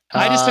mine.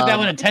 I just took that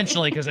one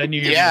intentionally because I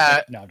knew you.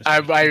 Yeah,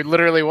 I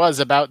literally was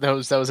about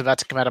those. That was about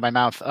to come out of my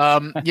mouth. I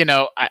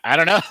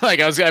don't know.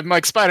 Like I'm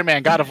like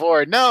Spider-Man, God of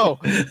War. No.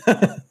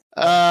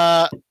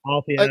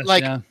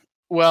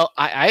 Well,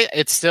 I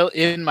it's still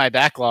in my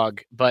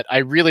backlog, but I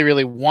really,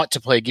 really want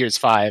to play Gears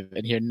 5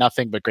 and hear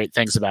nothing but great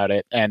things about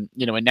it. And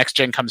when next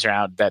gen comes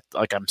around, that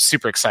like I'm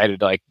super excited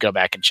to like go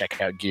back and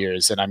check out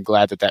Gears, and I'm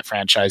glad that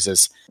franchise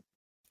is.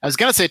 I was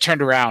gonna say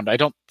turned around. I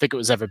don't think it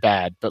was ever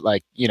bad, but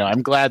like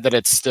I'm glad that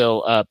it's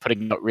still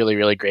putting out really,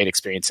 really great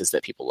experiences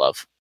that people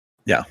love.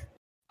 Yeah.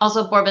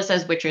 Also, Borba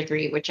says Witcher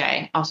 3, which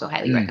I also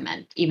highly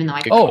recommend, even though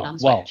I played it on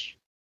Switch.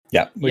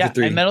 Yeah, Witcher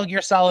 3. And Metal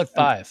Gear Solid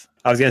 5.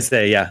 I was gonna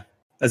say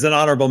as an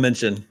honorable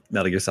mention,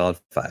 Metal Gear Solid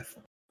 5.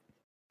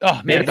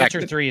 Oh man,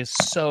 Witcher 3 is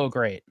so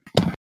great.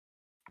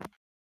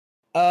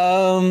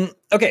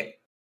 Okay,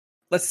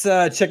 let's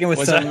check in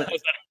with some.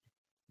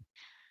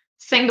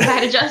 Saying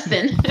goodbye to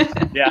Justin.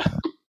 Yeah,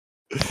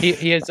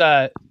 he is.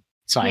 Sorry.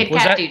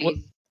 Was that?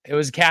 Duties. It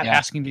was Cat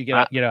asking to get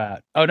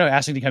out. Oh no,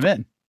 asking to come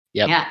in.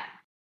 Yep. Yeah.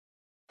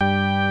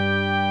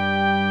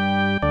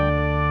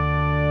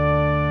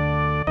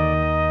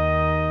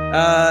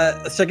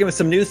 Let's check in with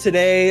some news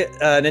today.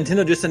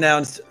 Nintendo just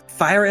announced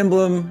Fire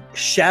Emblem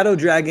Shadow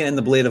Dragon and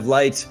the Blade of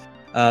Light.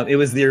 It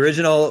was the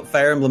original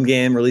Fire Emblem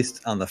game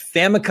released on the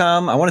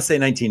Famicom, I want to say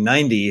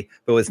 1990,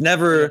 but was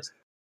never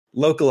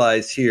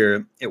localized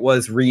here. It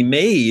was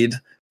remade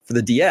for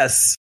the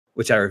DS,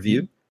 which I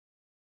reviewed.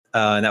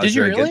 And that was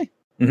very really?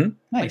 Good. Mm-hmm.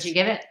 Nice. What'd you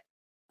give it?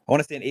 I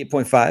want to say an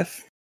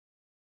 8.5.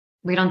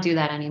 We don't do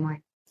that anymore.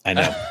 I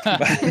know.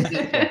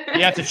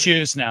 You have to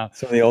choose now.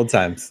 Some of the old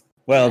times.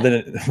 Well,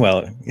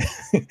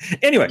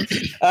 anyway,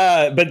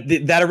 but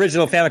that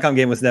original Famicom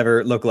game was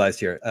never localized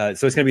here.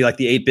 So it's going to be like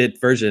the 8-bit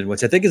version,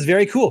 which I think is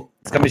very cool.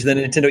 It's coming to the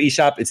Nintendo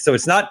eShop.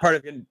 It's not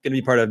going to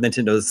be part of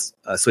Nintendo's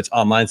Switch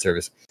Online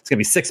service. It's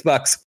going to be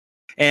 $6.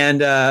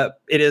 And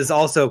it is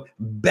also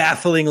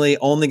bafflingly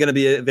only going to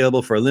be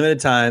available for a limited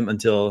time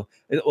until,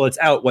 it's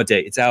out. What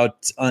date? It's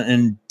out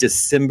in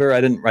December. I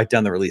didn't write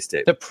down the release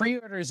date. The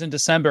pre-order is in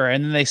December,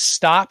 and then they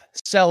stop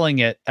selling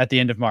it at the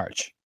end of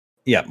March.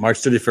 Yeah, March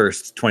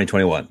 31st,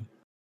 2021.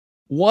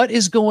 What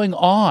is going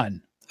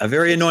on? A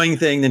very annoying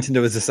thing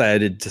Nintendo has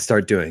decided to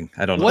start doing.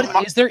 I don't know.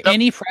 Is there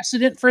any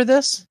precedent for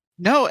this?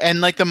 No,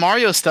 and like the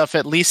Mario stuff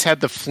at least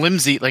had the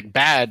flimsy, like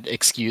bad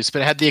excuse,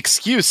 but it had the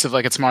excuse of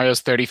like it's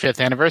Mario's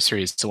 35th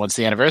anniversary. So once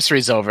the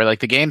anniversary's over,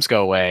 like the games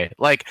go away.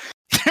 Like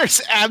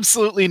there's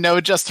absolutely no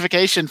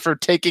justification for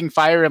taking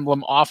Fire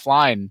Emblem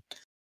offline.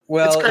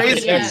 Well, it's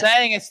crazy. They're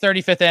saying it's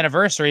 35th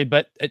anniversary,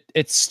 but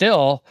it's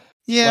still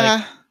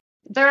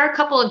there are a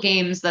couple of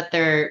games that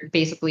they're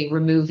basically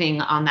removing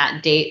on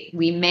that date.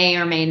 We may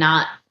or may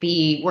not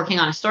be working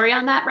on a story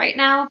on that right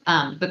now.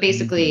 But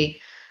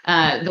basically,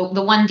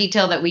 the one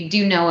detail that we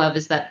do know of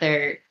is that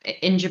they're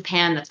in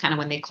Japan. That's kind of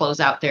when they close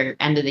out their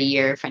end of the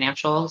year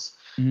financials.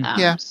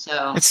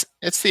 So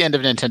it's the end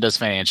of Nintendo's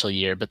financial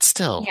year, but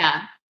still,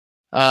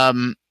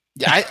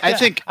 I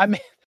think I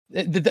mean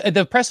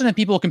the precedent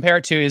people compare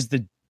it to is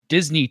the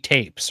Disney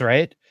tapes,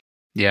 right?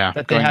 Yeah,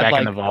 that they going had back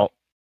in the vault.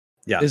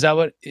 Yeah, is that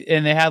what?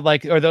 And they had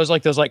those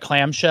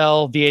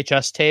clamshell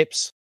VHS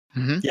tapes.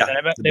 Mm-hmm. Yeah,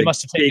 they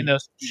must have taken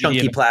those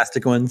chunky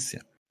plastic ones.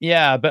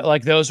 Yeah, but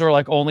like those were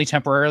like only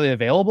temporarily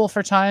available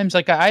for times.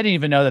 Like I didn't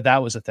even know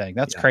that was a thing.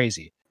 That's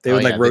crazy. They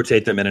would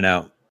rotate them in and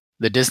out.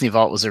 the Disney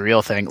Vault was a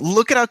real thing.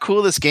 Look at how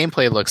cool this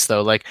gameplay looks,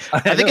 though. Like,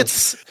 I think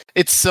it's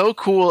so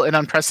cool and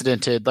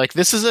unprecedented. Like,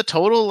 this is a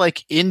total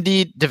like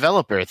indie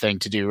developer thing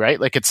to do, right?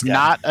 Like, it's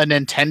not a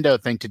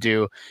Nintendo thing to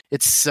do.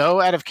 It's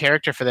so out of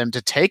character for them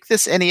to take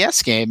this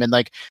NES game and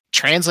like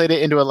translate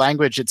it into a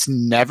language it's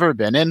never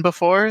been in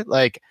before.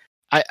 Like,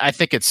 I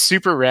think it's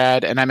super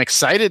rad, and I'm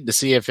excited to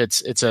see if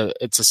it's a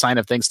sign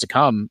of things to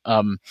come.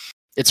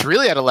 It's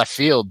really out of left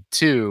field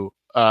too,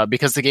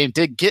 because the game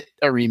did get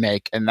a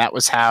remake, and that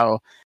was how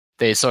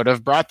they sort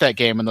of brought that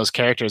game and those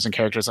characters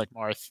like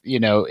Marth,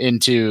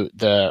 into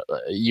the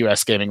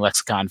U.S. gaming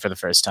lexicon for the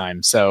first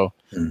time. So,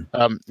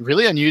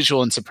 really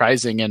unusual and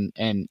surprising,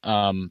 and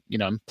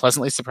I'm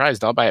pleasantly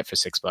surprised. I'll buy it for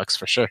 $6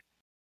 for sure.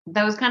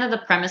 That was kind of the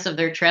premise of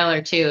their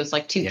trailer too. It's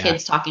like two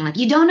kids talking like,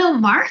 "You don't know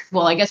Marth?"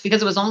 Well, I guess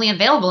because it was only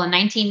available in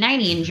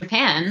 1990 in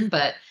Japan,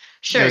 but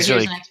sure, here's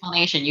an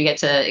explanation. You get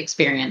to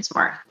experience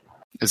Marth.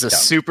 It's a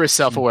super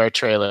self-aware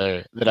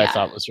trailer that I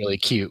thought was really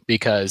cute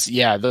because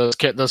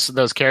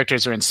those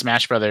characters are in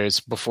Smash Brothers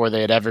before they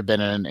had ever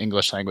been in an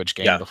English language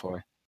game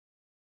before.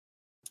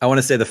 I want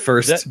to say the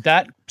first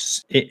I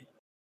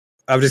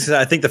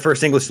think the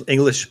first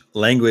English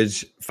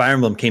language Fire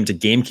Emblem came to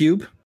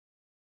GameCube.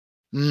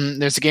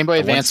 There's a Game Boy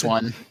Advance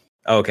one.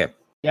 Oh, okay.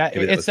 Yeah,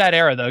 it's that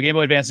era though. Game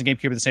Boy Advance and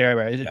GameCube are the same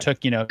era. It took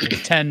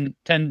 10,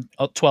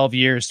 12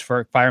 years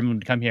for Fire Emblem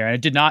to come here, and it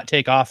did not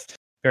take off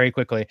very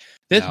quickly.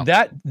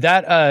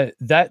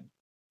 That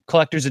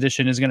collector's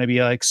edition is going to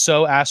be like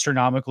so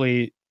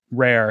astronomically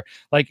rare.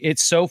 Like,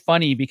 it's so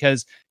funny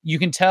because you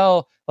can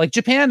tell like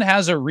Japan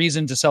has a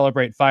reason to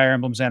celebrate Fire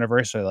Emblem's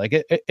anniversary. Like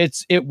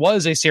it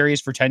was a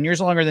series for 10 years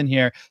longer than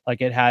here.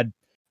 Like, it had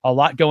a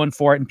lot going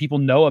for it and people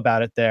know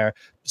about it there.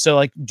 So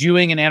like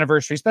doing an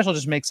anniversary special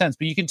just makes sense.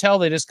 But you can tell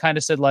they just kind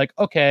of said like,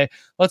 okay,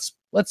 let's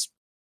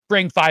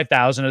bring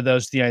 5,000 of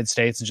those to the United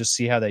States and just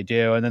see how they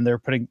do. And then they're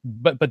putting,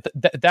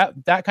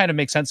 that kind of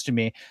makes sense to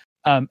me.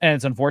 And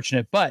it's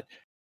unfortunate, but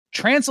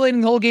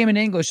translating the whole game in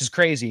English is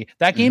crazy.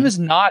 That game is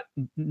not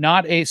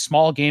a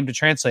small game to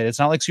translate. It's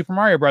not like Super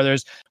Mario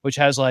Brothers, which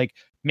has like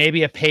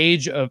maybe a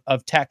page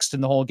of text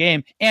in the whole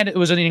game, and it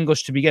was in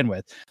English to begin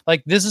with.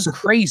 Like, this is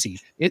crazy.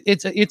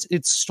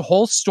 It's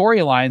whole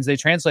storylines they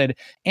translated,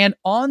 and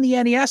on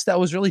the NES that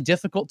was really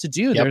difficult to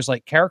do. There's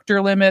like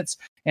character limits,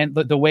 and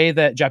the way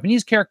that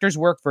Japanese characters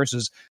work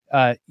versus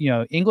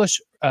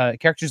English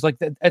characters, like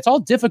that, it's all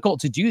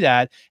difficult to do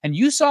that. And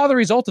you saw the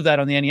result of that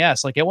on the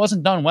NES. Like, it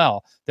wasn't done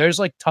well. There's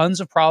like tons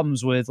of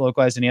problems with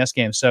localized NES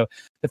games. So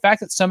the fact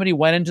that somebody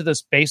went into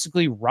this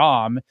basically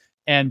ROM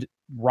and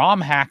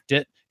ROM hacked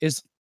it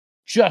is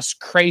just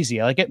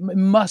crazy. Like, it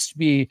must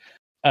be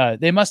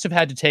they must have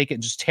had to take it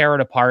and just tear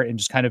it apart and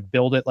just kind of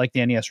build it like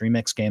the NES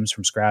remix games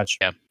from scratch.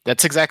 Yeah,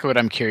 that's exactly what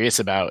I'm curious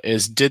about,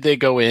 is did they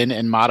go in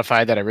and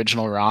modify that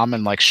original ROM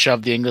and like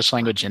shove the English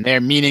language in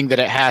there, meaning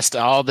that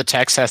all the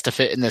text has to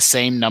fit in the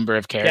same number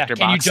of character boxes?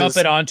 Can you jump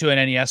it onto an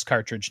NES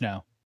cartridge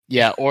now?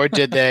 Yeah, or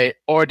that's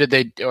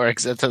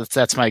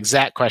my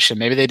exact question.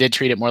 Maybe they did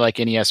treat it more like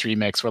NES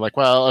Remix. We're like,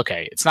 well,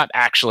 okay, it's not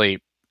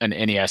actually an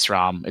NES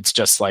ROM. It's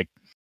just like,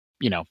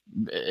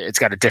 it's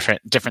got a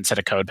different set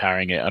of code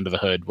powering it under the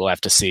hood. We'll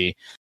have to see.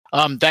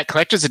 That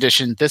collector's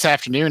edition this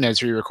afternoon,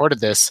 as we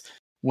recorded this,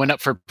 went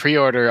up for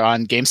pre-order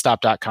on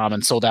GameStop.com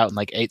and sold out in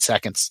like 8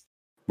 seconds.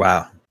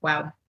 Wow.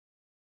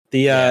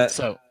 The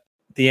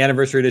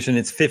anniversary edition,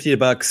 it's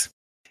 $50.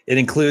 It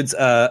includes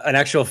an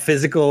actual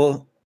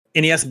physical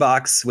NES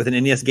box with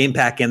an NES game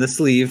pack and the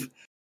sleeve,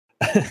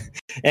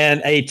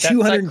 and a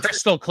 200 like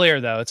crystal clear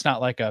though. It's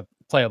not like a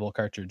playable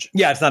cartridge.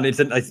 Yeah, it's not. It's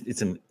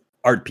an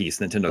art piece,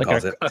 Nintendo like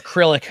calls it.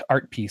 Acrylic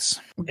art piece.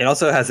 It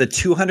also has a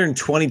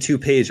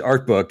 222-page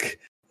art book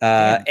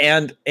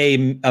and a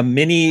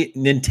mini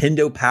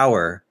Nintendo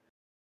Power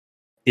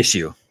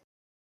issue.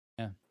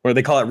 Yeah. Or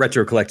they call it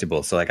retro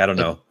collectible. So like, I don't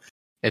know.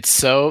 It's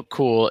so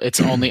cool. It's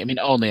only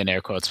in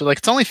air quotes, but like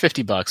it's only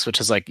 $50, which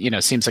is like,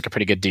 seems like a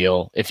pretty good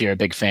deal if you're a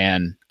big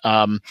fan.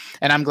 And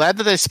I'm glad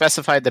that they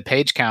specified the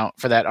page count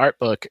for that art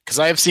book, because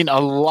I have seen a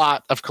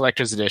lot of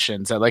collector's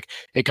editions that like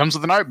it comes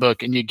with an art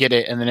book and you get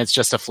it and then it's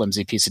just a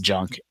flimsy piece of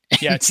junk.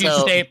 Yeah, 2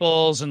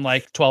 staples and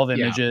like 12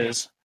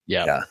 images.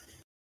 Yeah.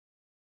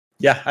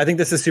 I think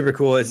this is super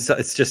cool.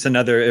 It's just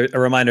a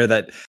reminder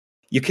that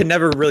you can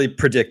never really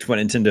predict what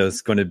Nintendo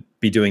is going to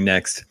be doing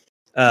next.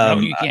 No,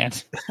 you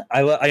can't.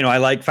 I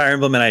like Fire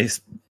Emblem, and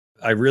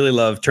I really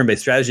love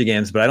turn-based strategy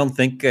games, but I don't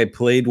think I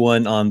played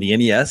one on the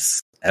NES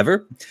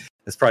ever.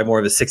 It's probably more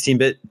of a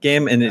 16-bit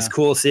game, and it's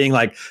cool seeing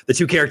like the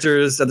two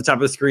characters at the top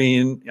of the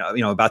screen,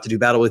 about to do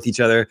battle with each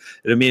other.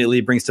 It immediately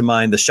brings to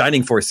mind the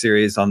Shining Force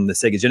series on the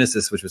Sega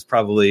Genesis, which was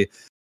probably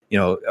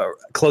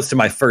close to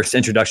my first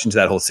introduction to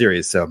that whole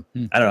series. So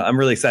I don't know. I'm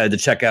really excited to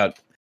check out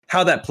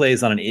how that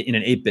plays in an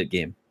 8-bit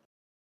game.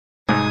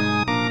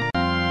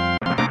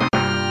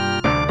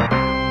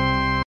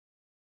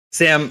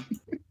 Sam,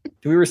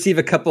 do we receive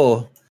a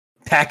couple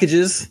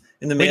packages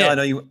in the mail? I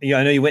know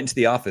you went into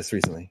the office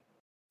recently.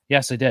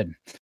 Yes, I did.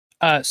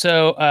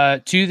 So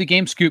to the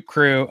Game Scoop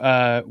crew,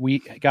 we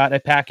got a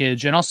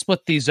package, and I'll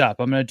split these up.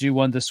 I'm going to do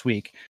one this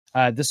week.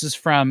 This is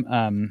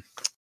from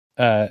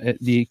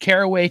the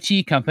Caraway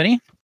Tea Company.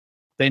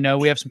 They know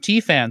we have some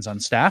tea fans on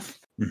staff,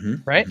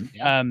 right?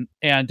 Mm-hmm.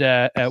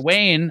 And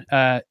Wayne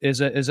is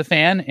a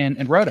fan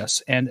and wrote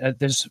us. And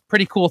there's a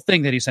pretty cool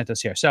thing that he sent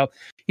us here. So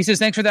he says,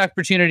 thanks for the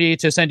opportunity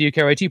to send you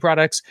Caraway Tea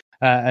products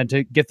and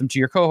to get them to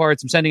your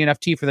cohorts. I'm sending enough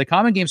tea for the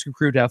Common Games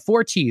crew to have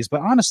 4 teas.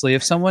 But honestly,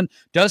 if someone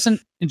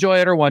doesn't enjoy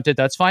it or want it,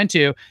 that's fine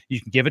too.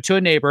 You can give it to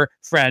a neighbor,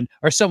 friend,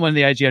 or someone in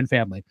the IGN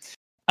family.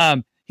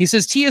 He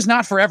says, tea is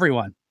not for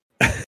everyone.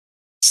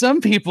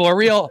 Some people are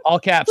real, all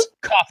caps,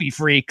 coffee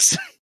freaks.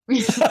 You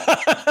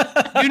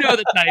know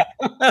the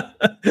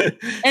type.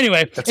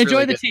 Anyway, that's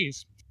enjoy really the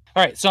teas.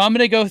 All right, so I'm going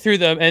to go through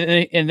them,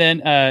 and then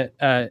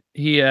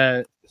he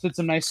said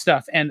some nice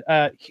stuff. And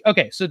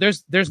okay, so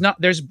there's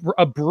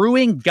a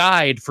brewing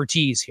guide for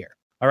teas here.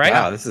 All right,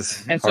 wow, this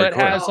is and hardcore. So it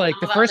has like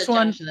the first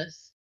one.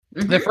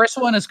 The first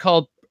one is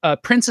called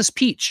Princess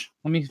Peach.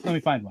 Let me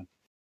find one.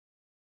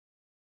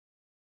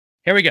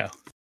 Here we go.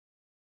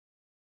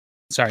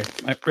 Sorry,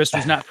 my wrist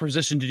was not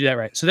positioned to do that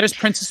right. So there's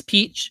Princess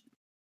Peach.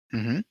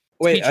 Mm-hmm.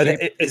 Wait,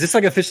 is this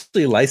like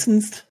officially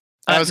licensed?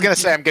 I was gonna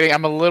say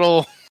I'm a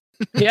little.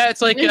 Yeah,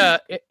 it's like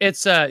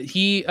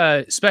he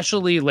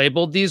specially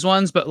labeled these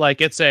ones, but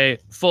like it's a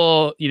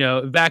full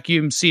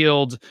vacuum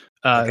sealed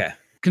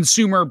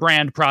consumer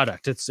brand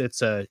product. It's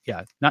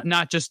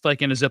not just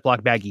like in a Ziploc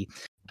baggie.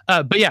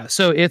 But yeah,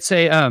 so it's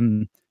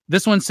a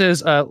this one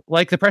says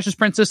like the Precious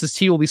Princess, this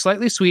tea will be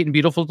slightly sweet and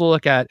beautiful to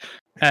look at.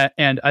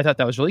 And I thought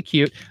that was really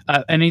cute.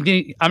 And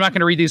I'm not going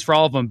to read these for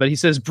all of them, but he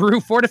says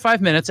brew 4 to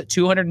 5 minutes at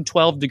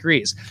 212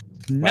 degrees,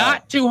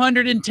 not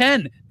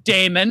 210,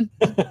 Damon.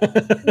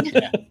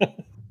 Yeah. All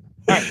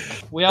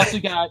right. We also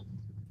got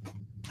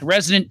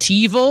Resident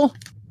Evil.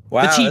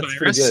 Wow, the that's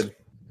pretty good.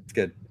 It's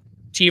good.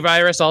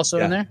 T-Virus also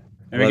in there.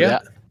 There we go. Yeah.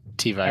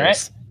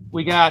 T-Virus. All right.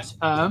 We got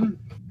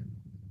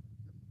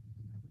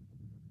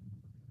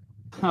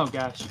oh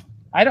gosh.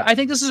 I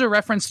think this is a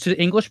reference to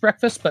English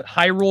breakfast, but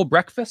Hyrule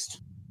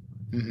breakfast.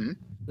 Mm-hmm.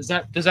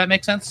 Does that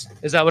make sense?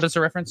 Is that what it's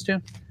a reference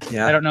to?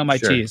 Yeah, I don't know my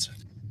teas.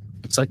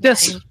 It's like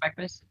this. English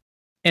breakfast.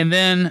 And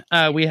then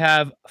we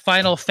have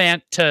Final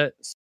Fantasy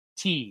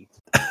tea.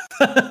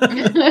 Took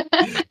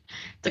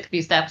a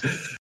few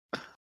steps.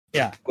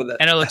 Yeah,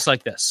 and it looks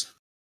like this.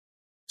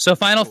 So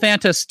Final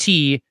Fantasy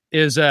tea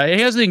is it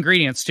has the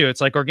ingredients too.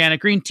 It's like organic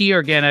green tea,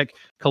 organic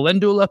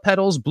calendula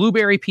petals,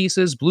 blueberry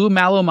pieces, blue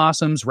mallow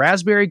blossoms,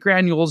 raspberry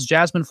granules,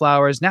 jasmine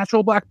flowers,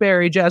 natural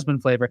blackberry, jasmine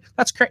flavor.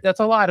 That's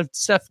a lot of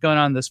stuff going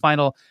on in this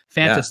Final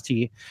Fantasy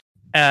tea.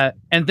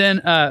 And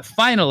then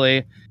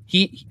finally,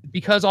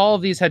 because all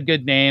of these had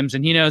good names,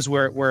 and he knows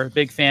we're a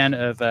big fan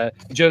of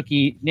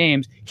jokey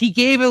names, he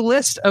gave a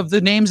list of the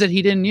names that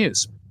he didn't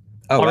use.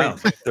 Oh, wow.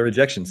 The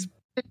rejections.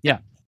 Yeah.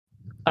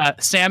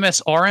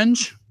 Samus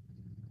Orange.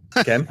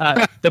 Okay.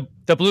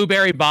 The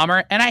Blueberry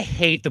Bomber, and I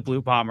hate the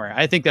Blue Bomber.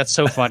 I think that's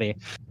so funny.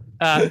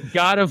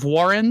 God of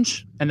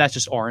Orange, and that's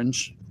just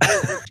orange.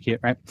 Cute,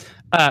 right?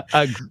 All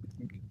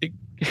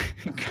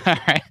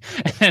right.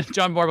 And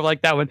John Moore will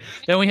like that one.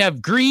 Then we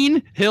have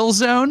Green Hill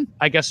Zone.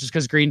 I guess it's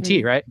because green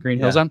tea, right? Green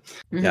Hill Zone.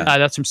 Yeah.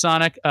 That's from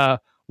Sonic.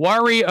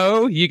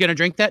 Wario, you gonna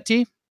drink that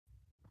tea?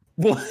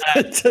 What?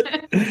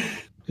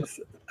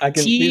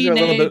 These are a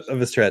little bit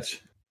of a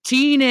stretch.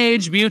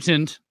 Teenage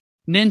Mutant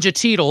Ninja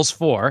Teetles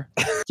 4.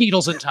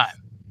 Teetles in Time.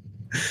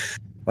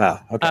 Wow.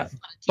 Okay.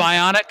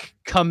 Bionic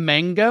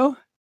Kamengo.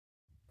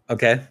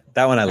 Okay.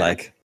 That one I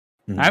like.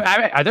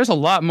 Mm-hmm. There's a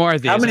lot more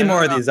of these. How many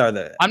more of these are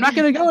there? I'm not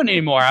going to go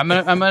anymore. I'm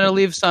gonna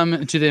leave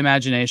some to the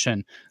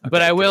imagination. Okay,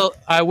 but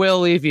I will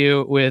leave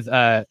you with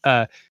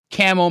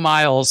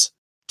Camomile's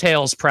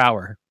Tails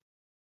Prower.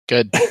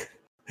 Good.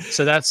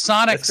 So that's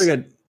Sonic's. That's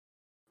pretty good.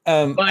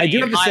 I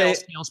do have to say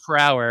miles per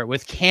hour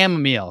with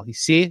chamomile. You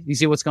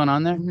see what's going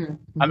on there?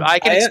 Mm-hmm. I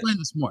can explain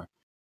this more.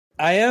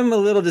 I am a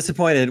little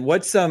disappointed.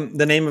 What's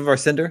the name of our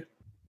sender?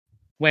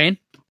 Wayne.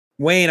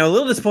 I'm a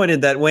little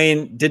disappointed that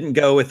Wayne didn't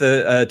go with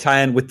a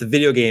tie-in with the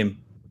video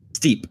game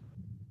Steep.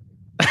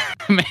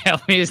 Man,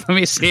 let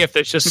me see if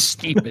there's just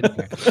Steep in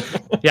here.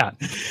 Yeah.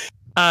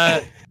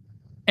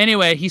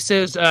 Anyway, he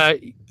says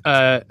he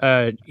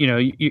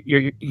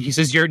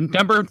says you're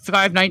number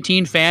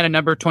 519 fan and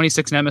number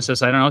 26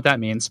 nemesis. I don't know what that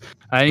means.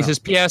 And he says,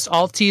 P.S.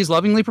 all teas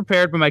lovingly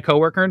prepared by my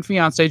coworker and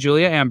fiance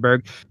Julia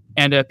Amberg.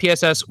 And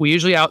PSS, we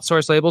usually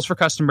outsource labels for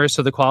customers,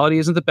 so the quality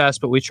isn't the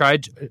best, but we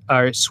tried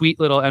our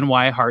sweet little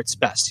NY Hearts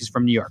best. He's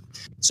from New York.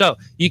 So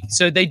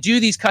they do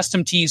these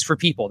custom teas for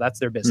people. That's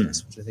their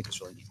business, which I think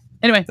is really neat.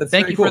 Anyway,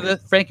 thank you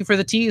for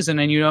the teas, and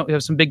then we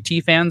have some big tea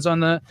fans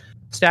on the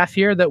staff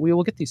here that we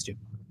will get these to.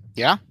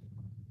 Yeah.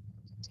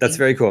 That's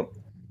very cool.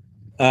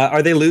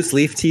 Are they loose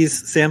leaf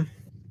teas, Sam?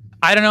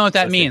 I don't know what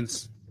that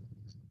means.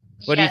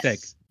 What do you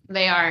think?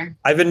 They are.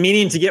 I've been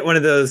meaning to get one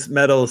of those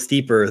metal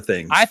steeper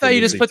things. I thought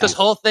you just put this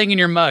whole thing in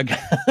your mug. Oh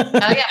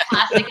yeah,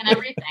 plastic and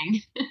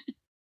everything.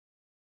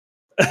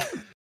 All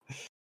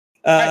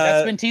right,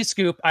 that's been Tea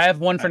Scoop. I have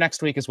one for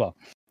next week as well.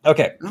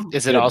 Okay.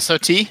 Is it also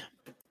tea?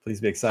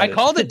 Please be excited. I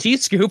called it Tea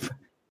Scoop.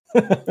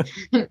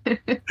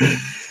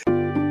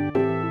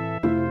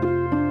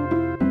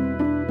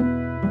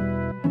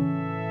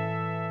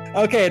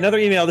 Okay, another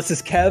email. This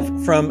is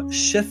Kev from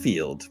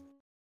Sheffield.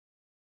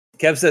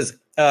 Kev says,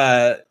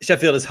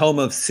 Sheffield is home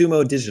of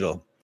Sumo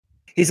Digital.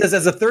 He says,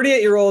 as a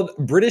 38-year-old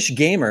British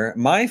gamer,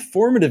 my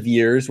formative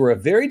years were a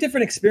very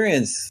different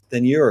experience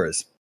than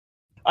yours.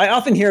 I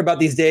often hear about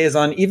these days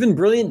on even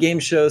brilliant game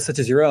shows such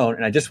as your own,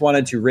 and I just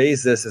wanted to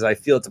raise this as I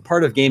feel it's a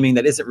part of gaming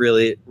that isn't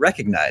really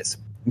recognized.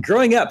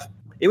 Growing up,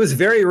 it was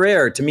very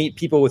rare to meet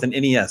people with an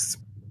NES.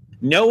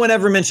 No one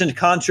ever mentioned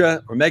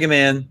Contra or Mega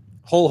Man,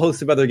 a whole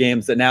host of other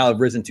games that now have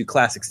risen to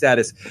classic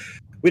status.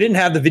 We didn't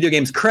have the video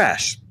games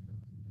Crash.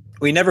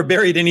 We never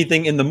buried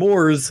anything in the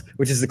moors,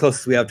 which is the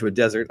closest we have to a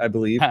desert, I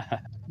believe.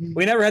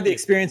 We never had the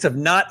experience of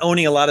not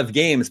owning a lot of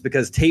games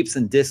because tapes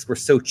and discs were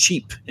so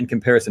cheap in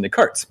comparison to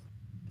carts.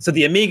 So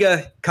the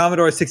Amiga,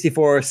 Commodore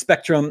 64,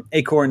 Spectrum,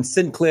 Acorn,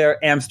 Sinclair,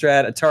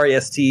 Amstrad, Atari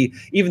ST,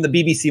 even the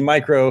BBC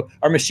Micro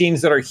are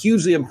machines that are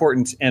hugely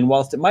important. And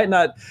whilst it might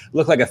not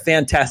look like a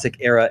fantastic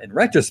era in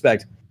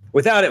retrospect,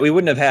 without it, we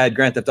wouldn't have had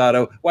Grand Theft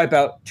Auto,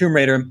 Wipeout, Tomb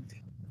Raider,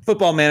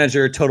 Football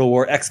Manager, Total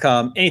War,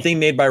 XCOM, anything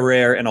made by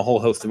Rare, and a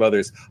whole host of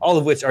others, all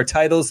of which are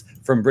titles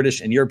from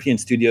British and European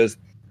studios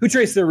who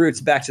trace their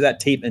roots back to that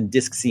tape and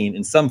disc scene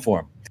in some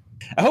form.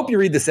 I hope you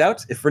read this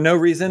out. If for no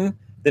reason,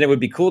 then it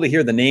would be cool to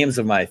hear the names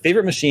of my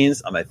favorite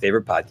machines on my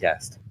favorite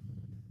podcast.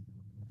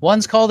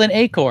 One's called an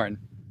Acorn.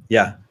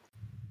 Yeah.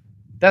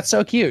 That's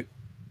so cute.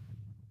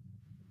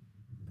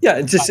 Yeah,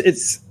 it's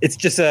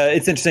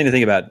interesting to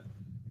think about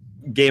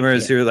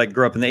gamers who like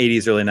grew up in the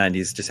 80s, early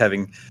 90s, just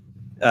having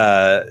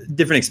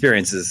different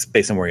experiences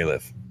based on where you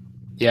live.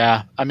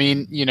 Yeah, I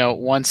mean,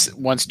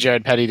 once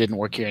Jared Petty didn't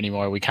work here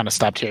anymore, we kind of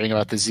stopped hearing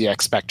about the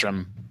ZX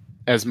Spectrum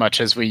as much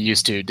as we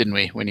used to, didn't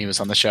we, when he was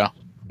on the show?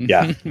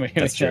 Yeah,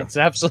 that's true. That's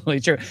absolutely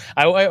true.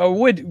 I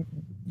would,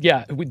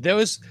 yeah. There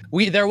was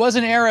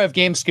an era of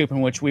GameScoop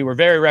in which we were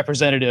very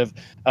representative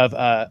of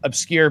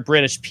obscure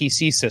British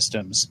PC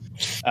systems.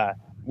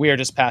 We are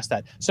just past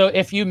that. So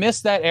if you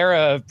missed that era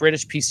of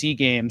British PC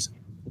games,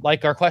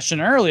 like our question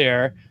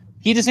earlier,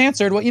 he just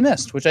answered what you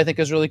missed, which I think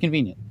is really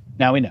convenient.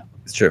 Now we know.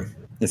 It's true.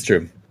 It's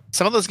true.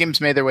 Some of those games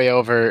made their way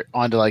over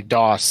onto like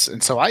DOS,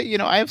 and so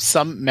I have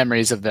some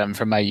memories of them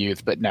from my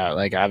youth. But no,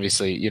 like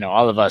obviously,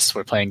 all of us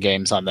were playing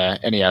games on the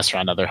NES or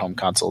on other home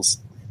consoles.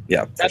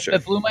 Yeah,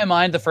 that blew my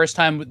mind the first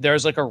time there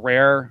was like a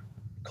Rare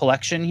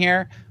collection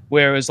here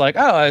where it was like,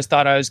 oh, I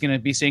thought I was going to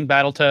be seeing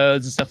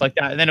Battletoads and stuff like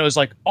that, and then it was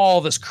like all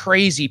this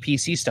crazy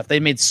PC stuff. They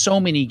made so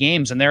many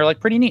games, and they're like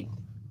pretty neat.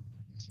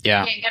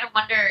 Yeah, you gotta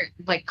wonder,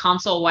 like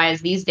console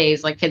wise these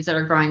days, like kids that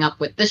are growing up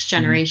with this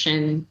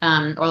generation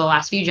or the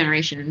last few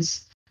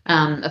generations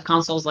of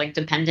consoles, like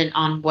dependent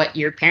on what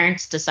your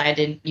parents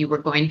decided you were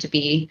going to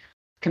be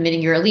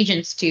committing your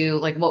allegiance to,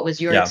 like what was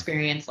your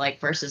experience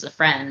like versus a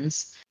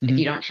friend's. If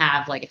you don't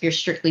have, like, if you're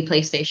strictly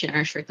PlayStation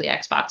or strictly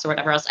Xbox or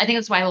whatever else. I think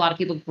that's why a lot of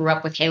people grew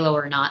up with Halo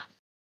or not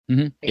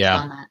based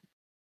on that.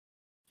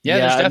 Yeah,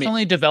 there's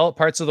definitely developed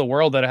parts of the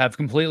world that have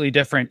completely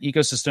different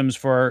ecosystems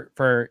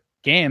for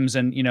games,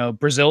 and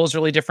Brazil is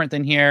really different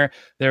than here.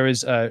 There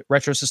was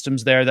retro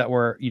systems there that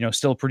were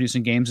still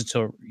producing games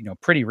until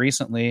pretty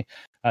recently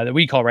that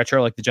we call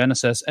retro, like the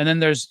Genesis. And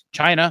then there's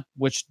China,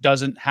 which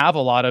doesn't have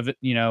a lot of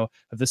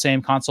of the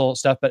same console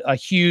stuff, but a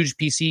huge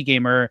PC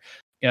gamer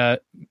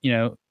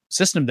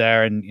system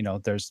there. And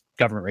there's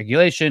government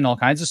regulation, all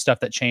kinds of stuff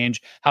that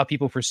change how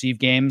people perceive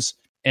games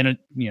in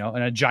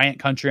a giant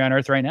country on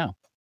earth right now.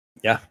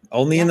 Yeah,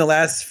 only in the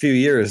last few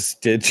years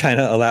did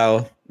China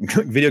allow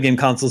video game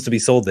consoles to be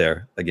sold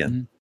there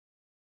again.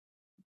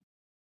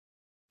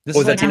 This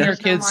is like your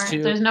kids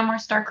too. There's no more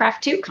StarCraft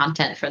 2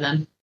 content for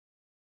them.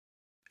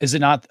 Is it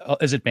not?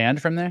 Is it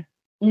banned from there?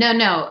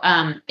 No.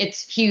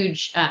 It's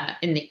huge on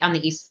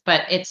the east,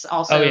 but it's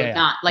also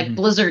not like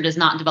Blizzard is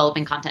not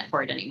developing content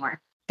for it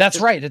anymore. That's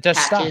right. It just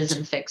patches stopped.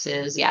 And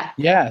fixes. Yeah.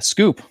 Yeah.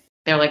 Scoop.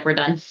 They're like, we're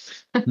done.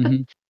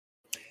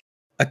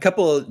 A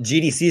couple of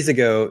GDCs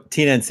ago,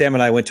 Tina and Sam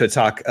and I went to a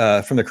talk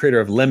from the creator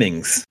of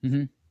Lemmings.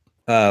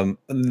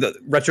 The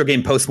retro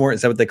game Postmort,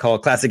 is that what they call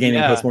it? Classic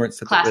gaming Postmort?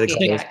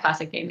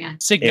 Classic game, yeah.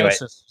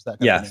 Psygnosis.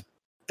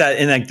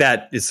 Anyway,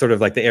 that is sort of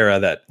like the era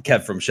that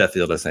Kev from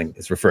Sheffield, I think,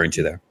 is referring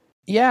to there.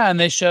 Yeah, and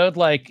they showed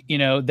like,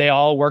 they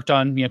all worked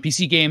on,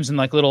 PC games and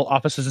like little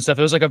offices and stuff.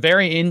 It was like a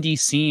very indie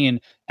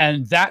scene,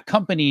 and that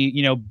company,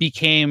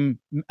 became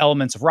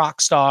elements of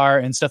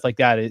Rockstar and stuff like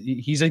that.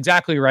 He's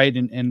exactly right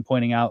in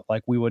pointing out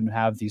like we wouldn't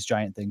have these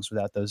giant things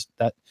without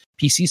that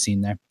PC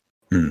scene there.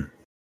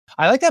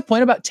 I like that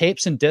point about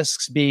tapes and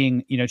discs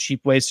being,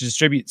 cheap ways to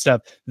distribute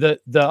stuff. The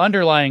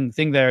underlying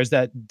thing there is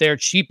that they're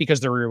cheap because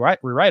they're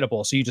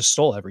rewritable. So you just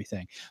stole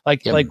everything.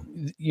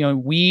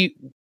 We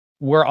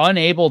were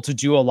unable to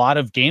do a lot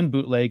of game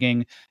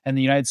bootlegging in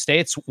the United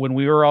States when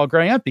we were all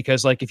growing up,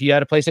 because like if you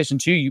had a PlayStation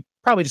 2, you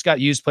probably just got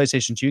used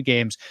PlayStation 2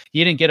 games.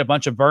 You didn't get a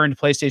bunch of burned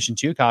PlayStation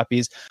 2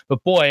 copies.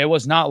 But boy, it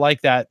was not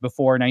like that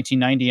before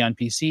 1990 on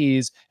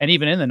PCs, and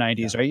even in the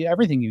 90s, right?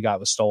 Everything you got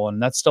was stolen.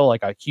 And that's still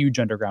like a huge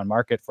underground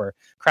market for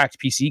cracked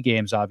PC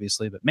games,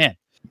 obviously. But man,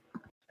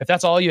 if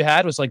that's all you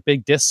had was like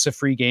big discs of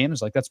free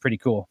games, like that's pretty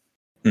cool.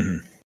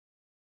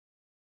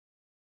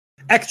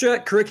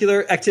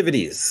 Extracurricular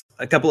activities.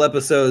 A couple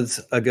episodes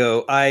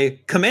ago, I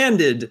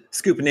commanded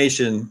Scoop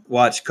Nation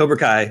watch Cobra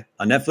Kai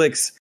on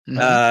Netflix.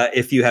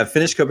 If you have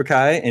finished Cobra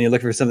Kai and you're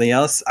looking for something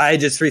else, I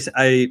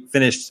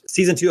finished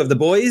season 2 of The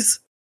Boys,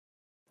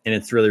 and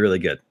it's really, really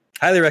good.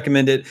 Highly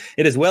recommend it.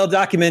 It is well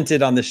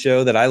documented on the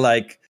show that I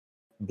like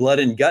blood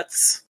and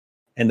guts,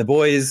 and The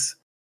Boys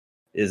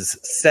is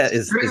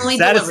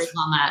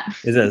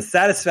a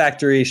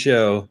satisfactory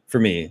show for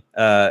me.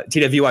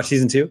 Tina, have you watched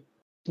season 2?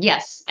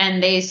 Yes,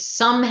 and they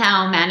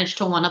somehow managed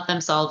to one-up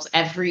themselves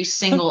every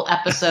single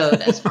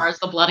episode as far as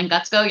the blood and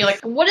guts go. You're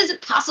like, what is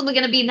it possibly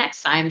going to be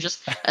next time?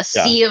 Just a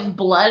sea of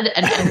blood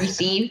in every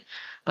scene.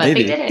 But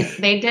Maybe.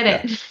 They did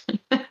it.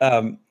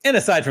 And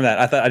aside from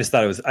that,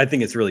 I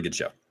think it's a really good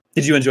show.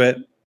 Did you enjoy it?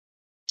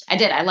 I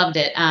did. I loved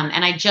it.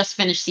 And I just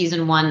finished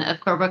season 1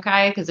 of Cobra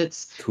Kai because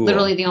it's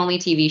literally the only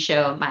TV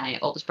show my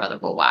oldest brother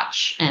will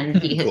watch.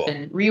 And he has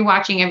been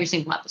rewatching every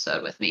single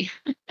episode with me.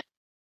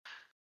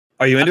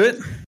 Are you into it?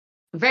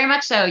 Very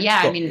much so.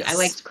 Yeah. Cool. I mean, I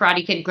liked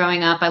Karate Kid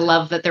growing up. I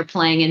love that they're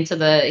playing into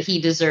the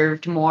he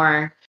deserved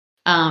more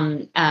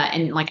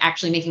and like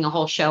actually making a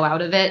whole show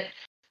out of it.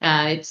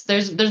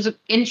 There's an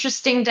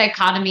interesting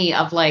dichotomy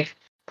of like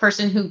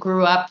person who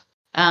grew up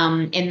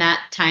in that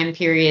time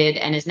period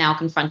and is now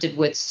confronted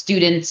with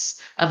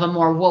students of a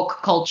more woke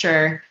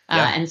culture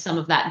and some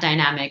of that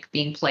dynamic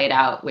being played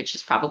out, which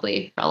is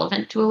probably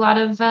relevant to a lot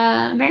of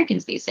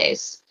Americans these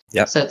days.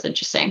 Yeah. So it's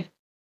interesting.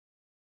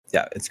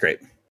 Yeah, it's great.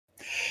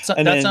 So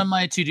that's on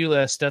my to-do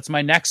list. That's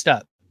my next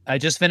up. I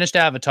just finished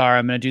Avatar.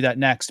 I'm going to do that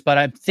next, but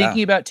I'm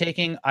thinking about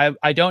taking,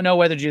 I don't know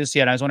whether to do this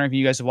yet. I was wondering if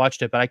you guys have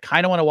watched it, but I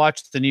kind of want to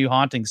watch the new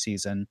Haunting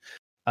season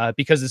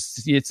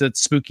because it's a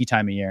spooky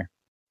time of year.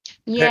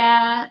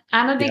 Yeah,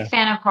 I'm a big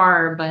fan of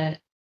horror, but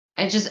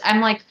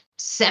I'm like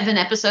 7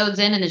 episodes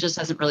in and it just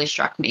hasn't really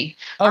struck me.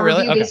 Oh,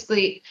 really? Okay.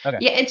 Basically, yeah,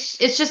 it's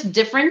just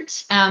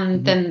different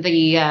than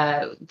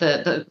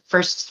the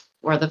first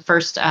or the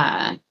first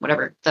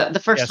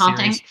the first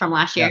Haunting series from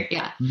last year.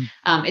 Yeah.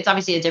 It's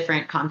obviously a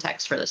different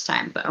context for this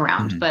time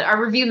around. But our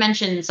review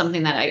mentioned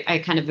something that I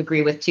kind of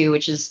agree with too,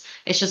 which is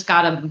it's just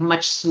got a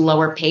much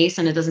slower pace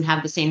and it doesn't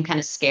have the same kind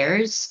of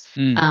scares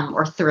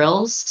or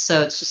thrills.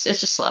 So it's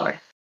just slower.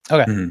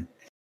 Okay.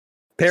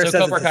 Pear so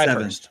says Cobra it's Kai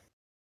 7. First.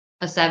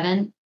 A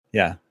 7?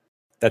 Yeah.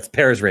 That's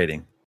Pear's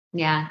rating.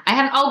 Yeah.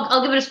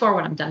 I'll give it a score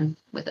when I'm done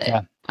with it.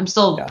 Yeah. I'm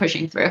still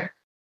pushing through.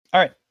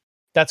 All right.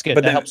 That's good.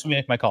 But that helps me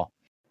make my call.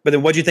 But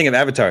then what'd you think of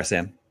Avatar,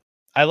 Sam?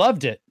 I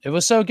loved it. It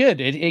was so good.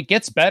 It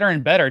gets better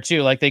and better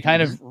too. Like they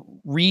kind of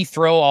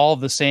rethrow all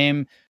of the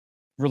same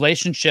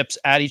relationships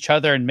at each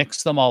other and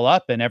mix them all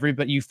up, and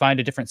everybody, you find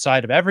a different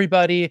side of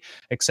everybody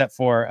except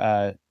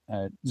for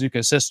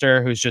Zuko's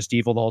sister, who's just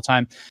evil the whole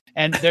time.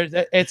 And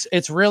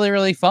it's really,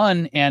 really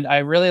fun. And I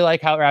really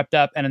like how it wrapped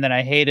up. And then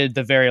I hated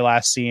the very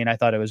last scene. I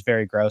thought it was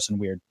very gross and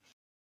weird.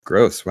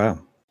 Gross. Wow.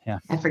 Yeah.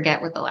 I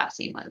forget what the last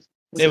scene was.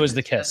 It was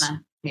the kiss.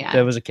 Yeah.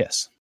 It was a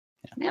kiss.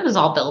 Yeah. It was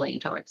all building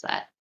towards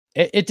that.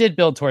 It did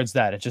build towards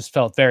that. It just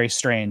felt very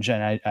strange.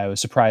 And I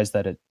was surprised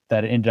that it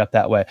ended up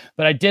that way.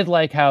 But I did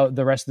like how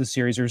the rest of the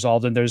series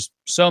resolved. And there's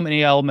so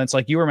many elements,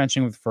 like you were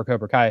mentioning for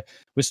Cobra Kai,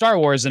 with Star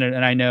Wars in it.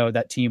 And I know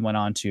that team went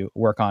on to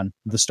work on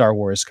the Star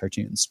Wars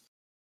cartoons.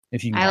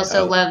 I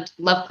also loved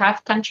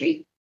Lovecraft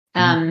Country.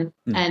 And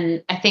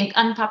I think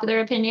unpopular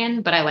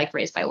opinion, but I like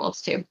Raised by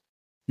Wolves too.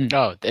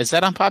 Oh, is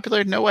that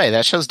unpopular? No way.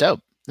 That show's dope.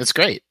 That's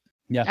great.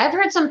 Yeah, I've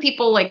heard some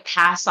people like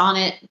pass on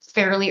it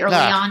fairly early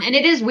on, and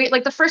it is weird.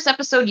 Like the first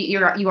episode, you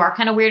are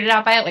kind of weirded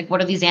out by it. Like,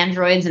 what are these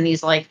androids and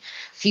these like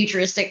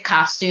futuristic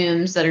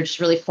costumes that are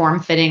just really form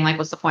fitting? Like,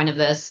 what's the point of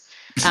this?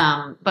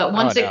 But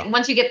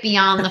once you get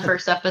beyond the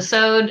first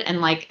episode and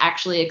like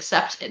actually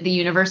accept the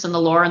universe and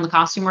the lore and the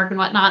costume work and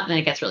whatnot, then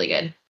it gets really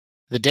good.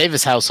 The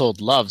Davis household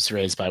loves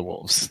Raised by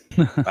Wolves.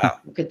 Wow,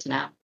 good to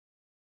know.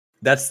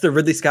 That's the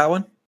Ridley Scott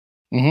one.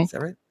 Mm-hmm. Is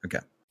that right? Okay.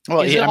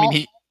 Well,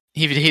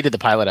 he did the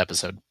pilot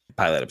episode.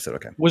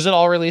 Okay. Was it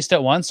all released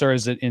at once or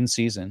is it in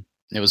season?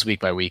 It was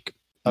week by week.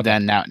 Okay.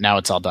 Then now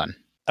it's all done.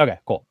 Okay,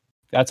 cool.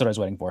 That's what I was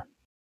waiting for.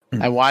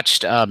 I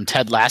watched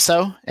Ted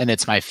Lasso, and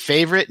it's my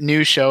favorite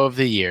new show of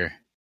the year.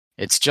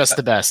 It's just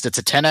the best. It's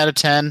a 10 out of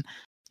 10.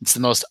 It's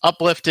the most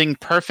uplifting,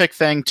 perfect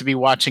thing to be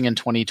watching in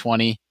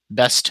 2020.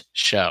 Best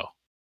show.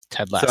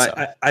 Ted Lasso.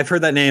 So I've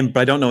heard that name,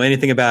 but I don't know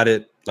anything about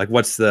it. Like,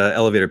 what's the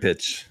elevator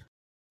pitch?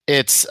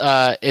 It's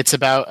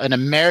about an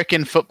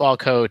American football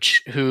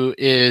coach who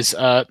is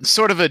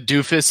sort of a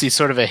doofus. He's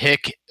sort of a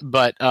hick,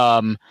 but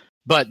then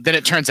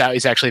it turns out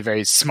he's actually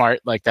very smart.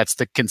 Like that's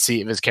the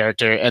conceit of his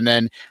character. And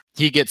then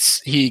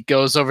he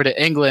goes over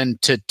to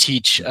England to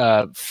teach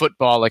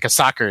football, like a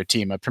soccer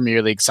team, a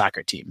Premier League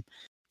soccer team,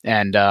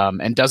 and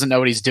doesn't know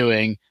what he's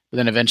doing. But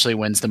then eventually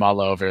wins them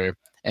all over.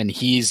 And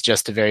he's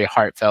just a very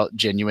heartfelt,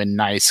 genuine,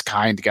 nice,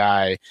 kind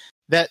guy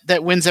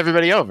that wins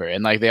everybody over.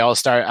 And like they all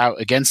start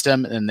out against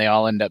him and they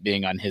all end up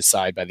being on his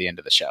side by the end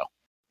of the show.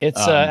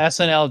 It's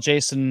SNL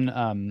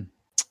Jason,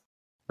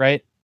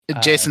 right?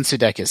 Jason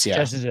Sudeikis, yeah.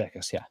 Jason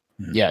Sudeikis, yeah.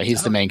 Yeah,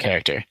 he's the main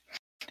character.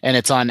 and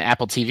it's on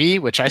Apple TV,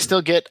 which I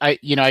still get. I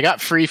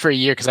got free for a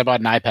year because I bought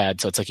an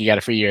iPad, so it's like you got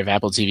a free year of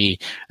Apple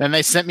TV. Then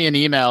they sent me an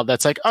email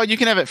that's like, oh, you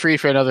can have it free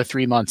for another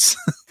 3 months.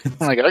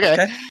 I'm like,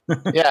 okay.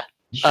 Yeah.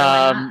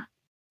 Sure,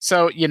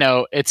 so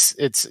it's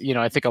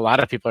I think a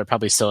lot of people are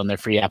probably still in their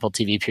free Apple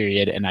TV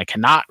period, and I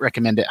cannot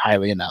recommend it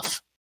highly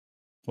enough.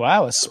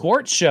 Wow, a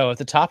sports show at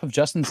the top of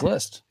Justin's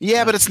list.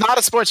 Yeah, but it's not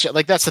a sports show.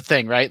 Like, that's the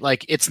thing, right?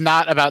 Like, it's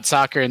not about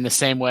soccer in the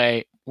same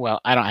way. Well,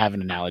 I don't have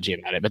an analogy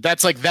about it, but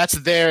that's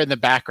there in the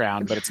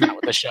background, but it's not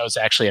what the show's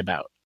actually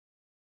about.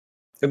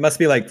 It must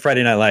be like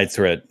Friday Night Lights,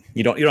 where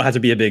you don't have to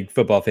be a big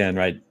football fan,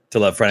 right, to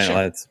love Friday Night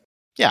Lights.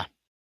 Yeah.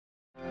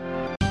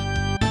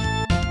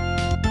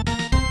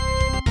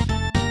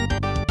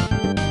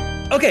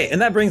 Okay,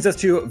 and that brings us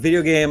to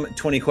video game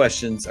 20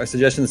 questions. Our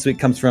suggestion this week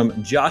comes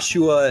from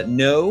Joshua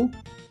No,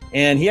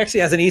 and he actually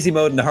has an easy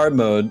mode and a hard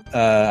mode.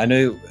 I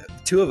know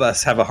two of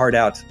us have a hard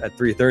out at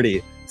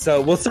 3:30. So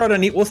we'll start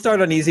on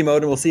easy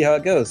mode and we'll see how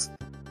it goes.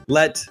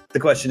 Let the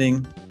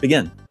questioning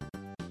begin.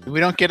 We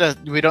don't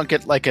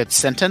get like a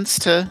sentence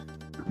to.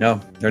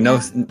 No,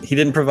 he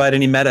didn't provide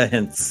any meta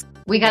hints.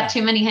 We got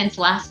too many hints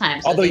last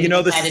time. So although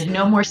decided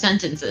no more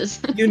sentences.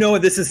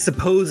 This is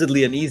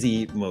supposedly an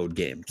easy mode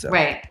game. So.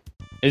 Right.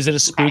 Is it a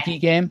spooky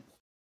game?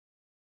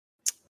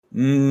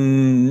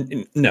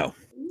 No.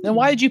 Then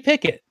why did you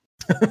pick it?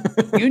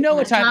 You know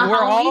what time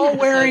we're all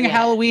wearing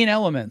Halloween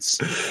elements.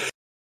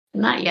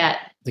 Not yet.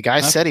 The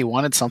guy said he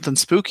wanted something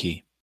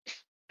spooky.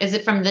 Is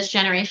it from this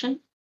generation?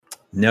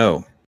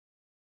 No.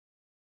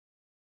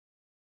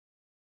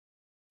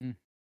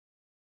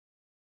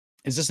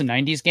 Is this a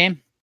 90s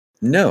game?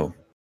 No.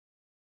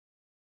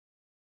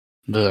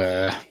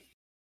 Bleh.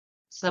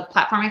 It's a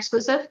platform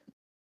exclusive?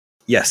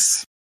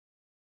 Yes.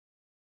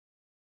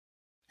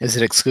 Is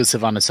it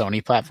exclusive on a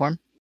Sony platform?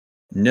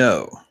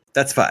 No.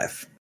 That's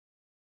 5.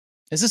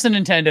 Is this a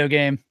Nintendo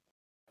game?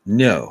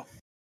 No.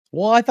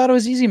 Well, I thought it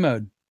was easy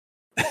mode.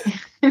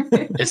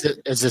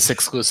 Is this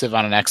exclusive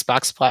on an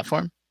Xbox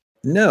platform?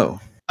 No.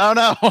 Oh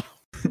no.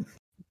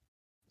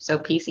 So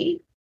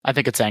PC? I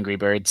think it's Angry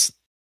Birds.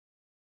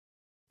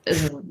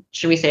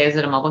 Should we say is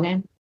it a mobile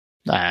game?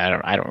 I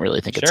don't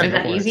really think it's Is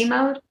that easy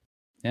mode?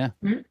 Yeah.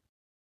 Mm-hmm.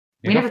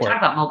 We never talked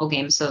about mobile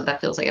games, so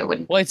that feels like it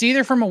wouldn't. Well, it's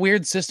either from a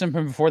weird system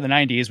from before the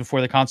 90s, before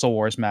the console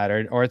wars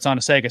mattered, or it's on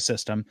a Sega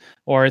system,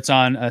 or it's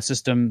on a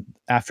system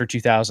after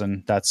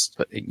 2000. But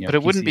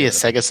it wouldn't be a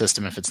Sega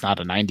system if it's not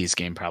a 90s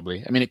game,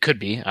 probably. I mean, it could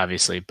be,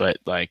 obviously, but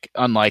like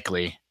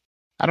unlikely.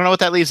 I don't know what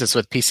that leaves us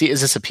with. PC?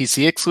 Is this a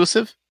PC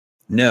exclusive?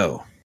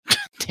 No.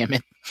 Damn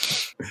it.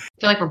 I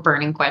feel like we're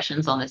burning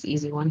questions on this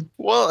easy one.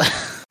 Well,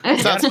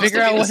 let's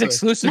figure out what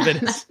exclusive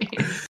it is.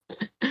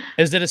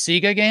 Is it a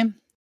Sega game?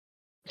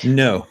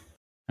 No.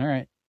 All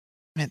right.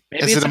 Man,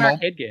 maybe it's an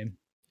arcade game.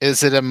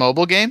 Is it a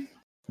mobile game?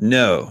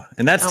 No.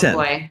 And that's 10.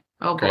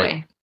 Oh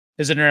boy.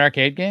 Is it an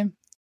arcade game?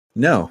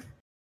 No.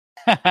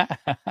 What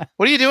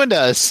are you doing to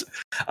us?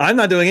 I'm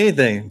not doing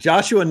anything.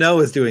 Joshua No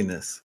is doing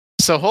this.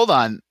 So hold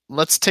on.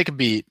 Let's take a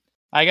beat.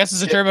 I guess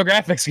it's a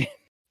TurboGrafx game.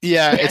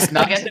 Yeah, it's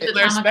not.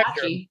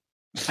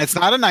 It's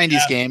not a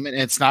 90s game, and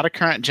it's not a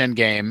current gen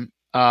game.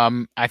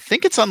 I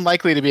think it's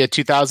unlikely to be a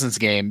 2000s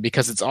game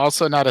because it's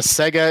also not a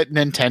Sega,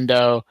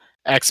 Nintendo,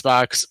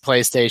 Xbox,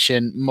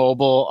 PlayStation,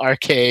 mobile,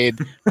 arcade,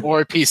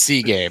 or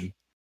PC game.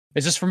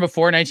 Is this from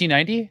before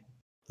 1990?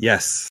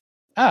 Yes.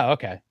 Oh,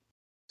 okay.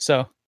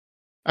 So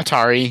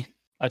Atari,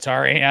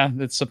 yeah,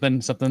 it's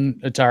something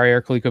Atari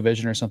or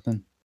ColecoVision or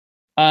something.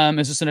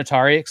 Is this an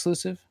Atari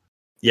exclusive?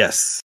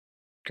 Yes.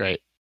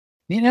 Great.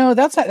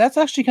 That's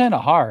actually kind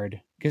of hard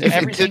because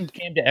everything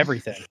came to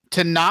everything.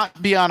 To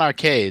not be on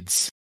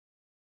arcades.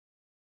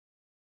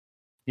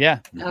 Yeah.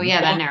 Oh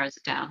yeah, that narrows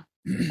it down.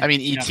 I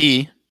mean,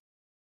 E.T.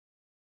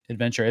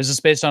 Adventure. Is this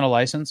based on a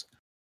license?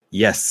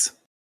 Yes.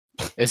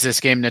 Is this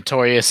game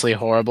notoriously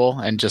horrible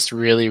and just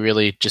really,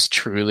 really, just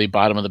truly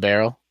bottom of the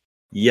barrel?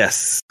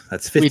 Yes.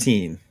 That's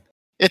 15.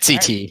 It's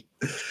E.T.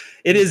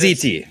 It is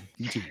E.T.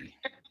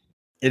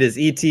 It is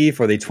E.T.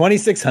 for the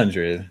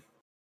 2600.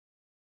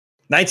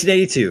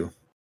 1982.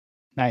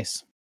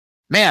 Nice.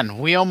 Man,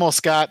 we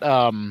almost got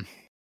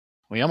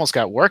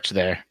worked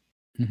there.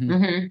 Mm-hmm.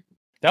 Mm-hmm.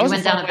 That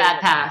went down a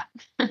bad path.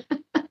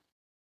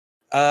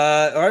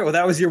 All right. Well,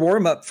 that was your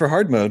warm up for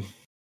hard mode.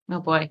 Oh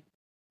boy.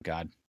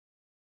 God.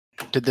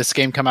 Did this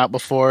game come out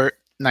before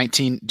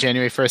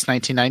January 1st,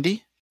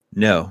 1990?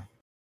 No.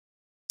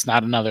 It's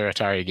not another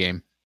Atari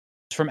game.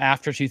 It's from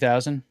after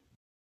 2000?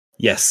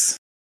 Yes.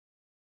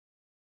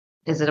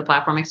 Is it a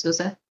platform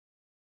exclusive?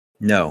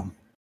 No.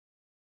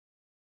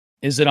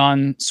 Is it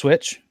on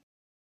Switch?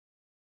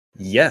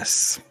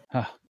 Yes.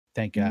 Oh,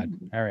 thank God.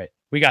 All right.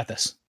 We got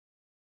this.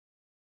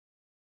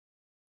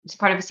 It's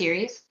part of a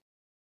series?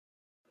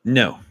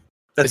 No.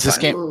 Is this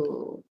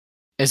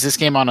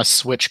game on a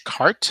Switch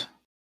cart?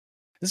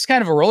 This is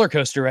kind of a roller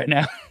coaster right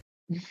now.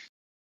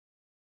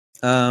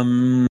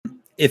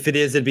 If it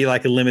is, it'd be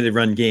like a limited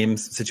run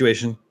games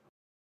situation.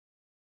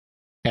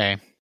 Okay.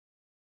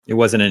 It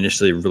wasn't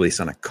initially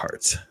released on a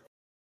cart.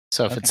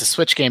 So if it's a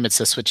Switch game, it's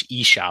a Switch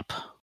eShop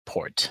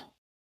port.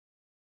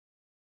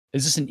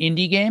 Is this an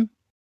indie game?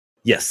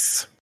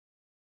 Yes.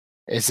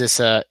 Is this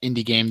a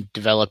indie game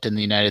developed in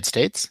the United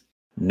States?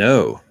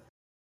 No.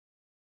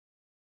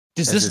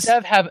 Does this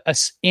dev have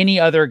any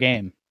other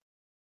game?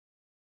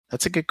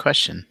 That's a good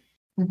question.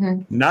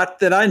 Mm-hmm. Not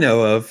that I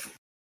know of.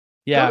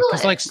 Yeah,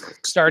 because like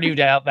Stardew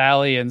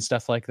Valley and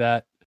stuff like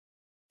that.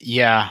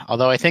 Yeah,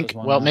 although I think,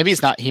 well, maybe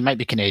he's not. He might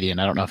be Canadian.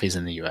 I don't know if he's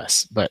in the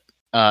U.S. But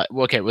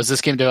okay, was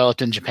this game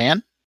developed in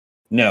Japan?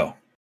 No.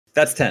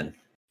 That's 10.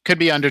 Could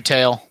be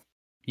Undertale.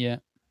 Yeah.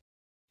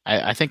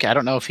 I think I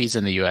don't know if he's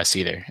in the U.S.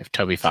 either. If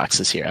Toby Fox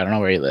is here, I don't know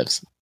where he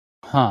lives.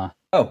 Huh.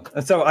 Oh,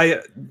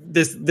 so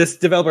this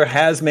developer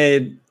has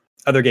made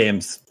other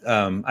games.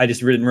 I just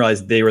didn't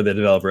realize they were the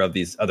developer of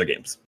these other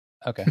games.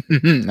 Okay.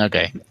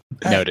 Okay.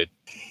 Noted.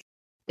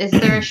 Is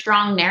there a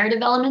strong narrative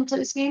element to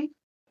this game?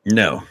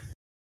 No.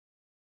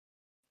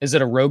 Is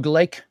it a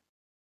roguelike?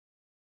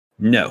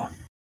 No.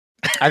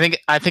 I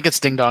think it's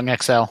Ding Dong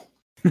XL.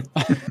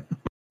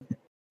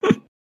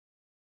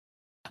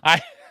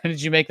 Did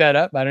you make that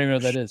up? I don't even know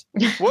what that is.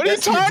 What are you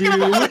talking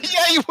about?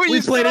 Yeah,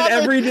 we played it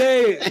every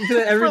day.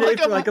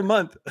 For like a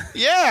month.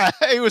 Yeah,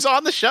 it was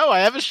on the show. I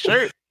have a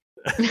shirt.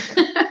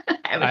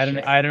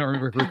 I don't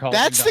recall.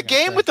 That's the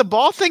game with the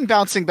ball thing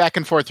bouncing back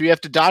and forth. You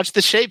have to dodge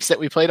the shapes that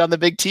we played on the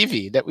big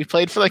TV that we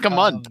played for like a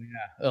month.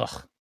 Yeah.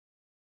 Ugh.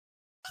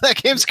 That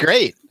game's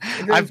great.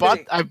 I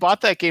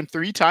bought that game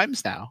 3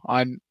 times now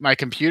on my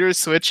computer,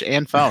 Switch,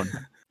 and phone.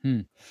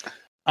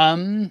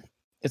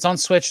 It's on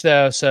Switch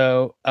though,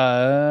 so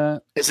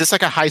is this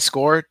like a high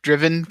score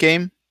driven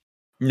game?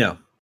 No.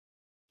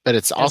 But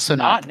it's also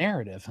not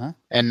narrative, huh?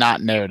 And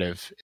not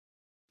narrative.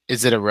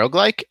 Is it a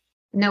roguelike?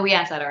 No, we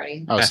asked that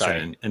already. Oh,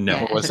 sorry. And no.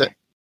 What was it?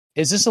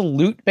 Is this a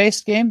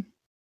loot-based game?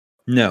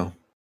 No.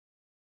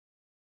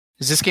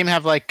 Does this game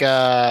have like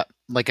a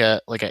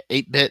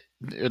 8-bit,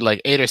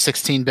 like 8 or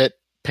 16-bit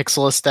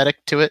pixel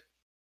aesthetic to it?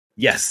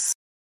 Yes.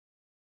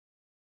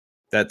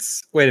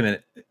 Wait a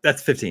minute.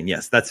 That's 15.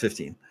 Yes, that's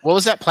 15. What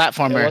was that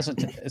platformer?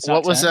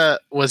 What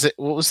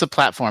was the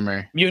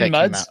platformer? Mutant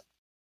Mudds?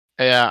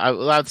 Yeah,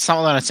 that's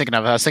not what I was thinking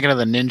of. I was thinking of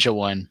the ninja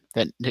one,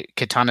 that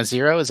Katana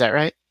Zero, is that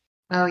right?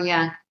 Oh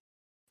yeah.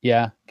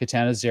 Yeah,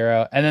 Katana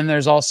Zero. And then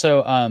there's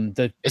also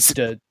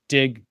the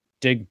Dig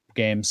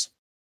games.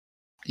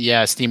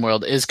 Yeah,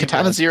 SteamWorld. Is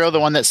Katana Zero the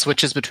one that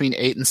switches between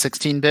 8 and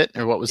 16-bit,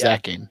 or what was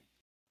that game?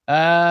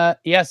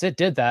 Yes, it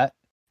did that.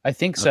 I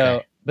think so.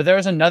 Okay. But there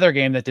was another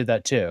game that did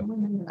that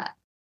too.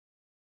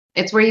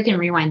 It's where you can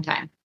rewind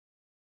time.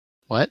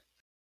 What?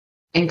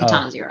 In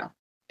Katana Zero.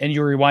 And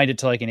you rewind it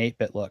to like an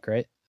 8-bit look,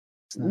 right?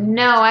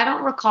 No, I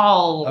don't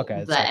recall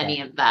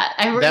any of that.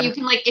 You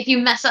can if you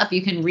mess up,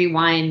 you can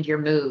rewind your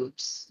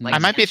moves. I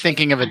might be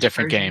thinking of a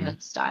different game.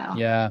 Style.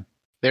 Yeah.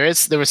 There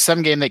was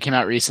some game that came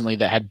out recently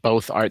that had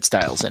both art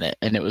styles in it,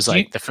 and it was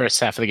like the first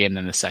half of the game,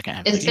 then the second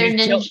half. Is there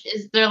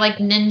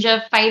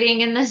ninja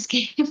fighting in this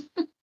game?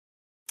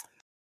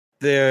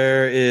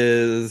 There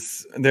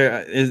is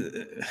there's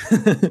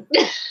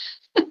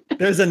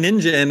a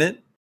ninja in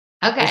it.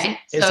 Okay,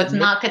 so it's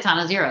not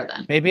Katana Zero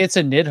then. Maybe it's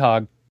a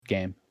Nidhogg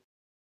game.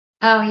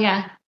 Oh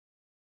yeah.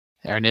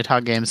 Are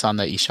Nidhogg games on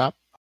the eShop?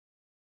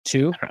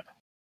 2?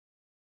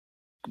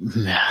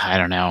 I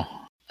don't know.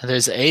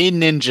 There's a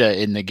ninja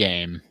in the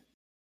game,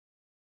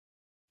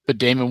 but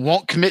Damon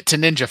won't commit to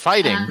ninja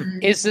fighting.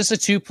 Is this a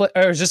 2-player,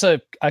 or is this a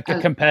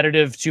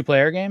competitive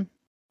 2-player game?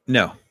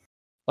 No.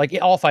 Like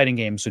all fighting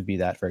games would be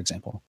that, for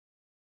example.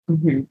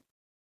 Mm-hmm.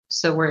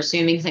 So we're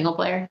assuming single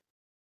player.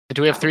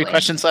 Do we have 3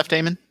 questions left,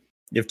 Damon?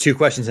 You have 2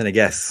 questions and a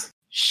guess.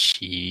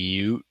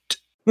 Shoot.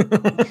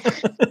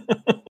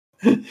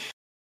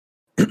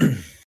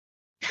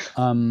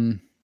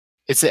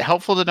 Is it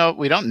helpful to know?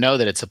 We don't know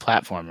that it's a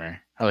platformer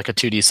or like a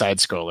 2D side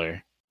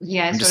scroller.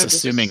 Yeah, I'm just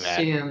assuming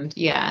that.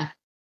 Yeah.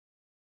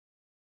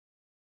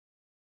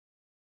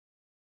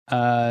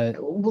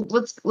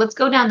 Let's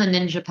go down the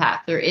ninja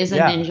path. There is a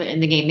ninja in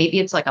the game. Maybe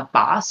it's like a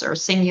boss or a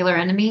singular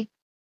enemy.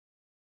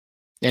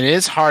 It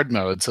is hard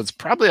mode, so it's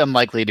probably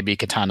unlikely to be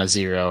Katana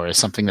Zero or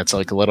something that's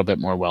like a little bit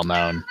more well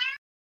known.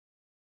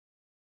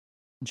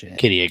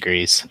 Kitty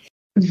agrees.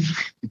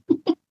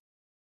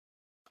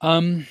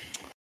 I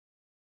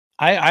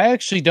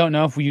actually don't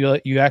know if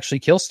you actually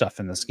kill stuff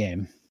in this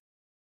game.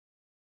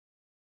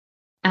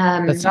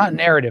 It's not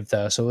narrative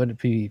though, so would it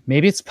be?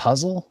 Maybe it's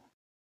puzzle.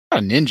 A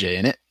ninja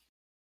in it.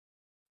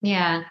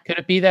 Yeah. Could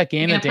it be that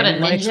game that put a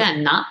ninja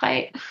and not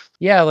fight?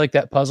 Yeah, like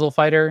that puzzle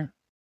fighter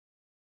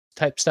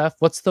type stuff.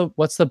 What's the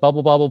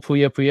Bubble Bobble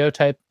Puyo Puyo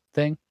type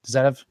thing? Does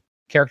that have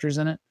characters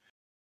in it?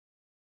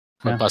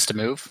 No. Bust a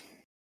move.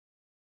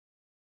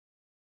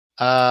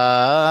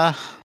 I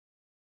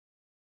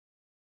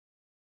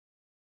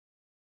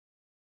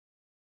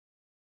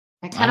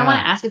kind of want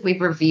to ask if we've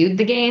reviewed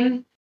the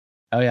game.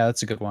 Oh yeah,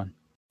 that's a good one.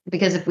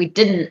 Because if we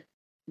didn't,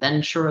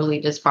 then surely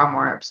it is far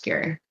more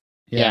obscure.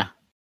 Yeah.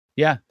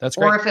 Yeah, that's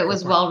great. Or if it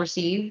was well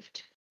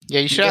received.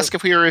 Yeah, you should ask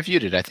if we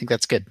reviewed it. I think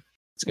that's good.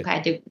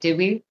 Okay, did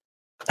we?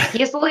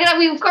 Yes, look it up.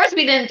 Of course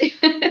we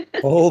didn't.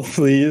 Oh,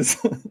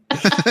 please.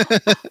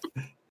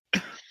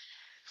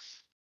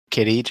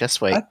 Kitty,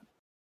 just wait.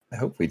 I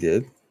hope we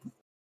did.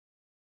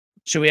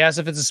 Should we ask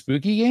if it's a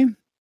spooky game?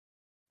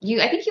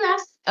 I think you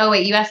asked. Oh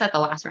wait, you asked that the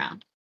last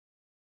round.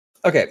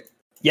 Okay.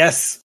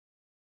 Yes.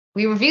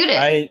 We reviewed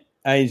it.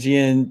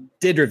 IGN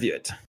did review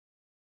it.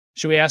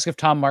 Should we ask if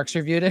Tom Marks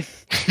reviewed it?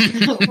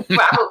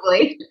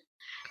 Probably.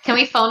 Can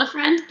we phone a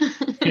friend?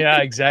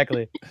 Yeah,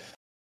 exactly.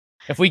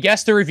 If we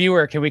guess the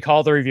reviewer, can we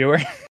call the reviewer?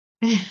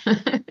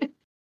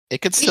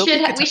 It could still.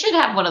 We should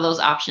have one of those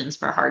options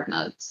for hard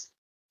modes.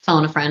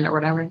 Phone a friend or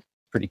whatever.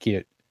 Pretty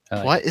cute.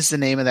 What is the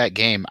name of that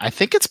game? I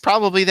think it's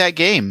probably that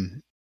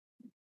game.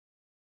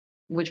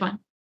 Which one?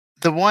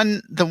 The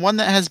one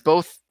that has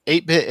both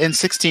 8-bit and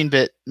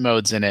 16-bit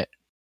modes in it.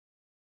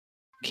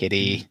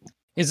 Kitty.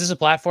 Is this a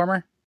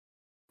platformer?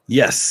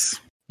 Yes.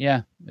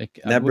 Yeah.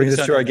 That brings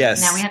us to our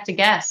guess. Now we have to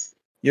guess.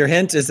 Your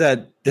hint is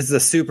that this is a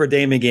Super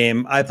Damon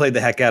game. I played the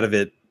heck out of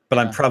it, but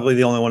I'm probably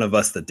the only one of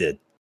us that did.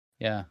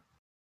 Yeah.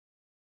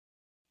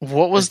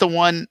 What was the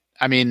one?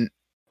 I mean,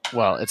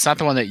 well, it's not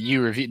the one that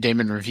you reviewed.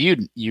 Damon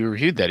reviewed. You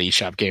reviewed that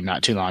eShop game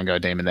not too long ago,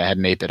 Damon, that had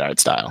an 8-bit art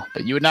style.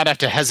 But you would not have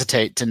to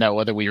hesitate to know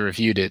whether we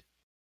reviewed it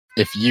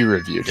if you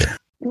reviewed it.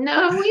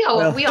 No,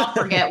 we all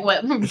forget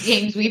what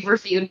games we've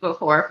reviewed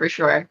before, for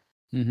sure.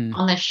 Mm-hmm.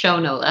 On this show,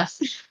 no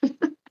less.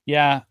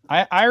 Yeah,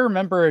 I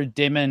remember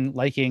Damon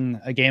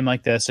liking a game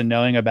like this and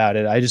knowing about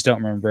it. I just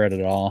don't remember it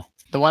at all.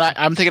 The one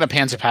I'm thinking of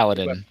Panzer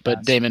Paladin,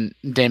 but Damon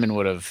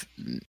would have.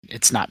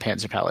 It's not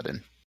Panzer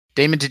Paladin.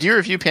 Damon, did you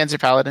review Panzer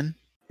Paladin?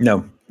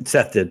 No,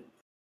 Seth did.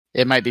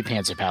 It might be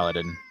Panzer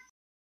Paladin.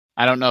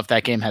 I don't know if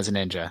that game has a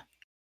ninja.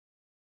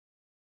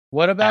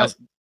 What about?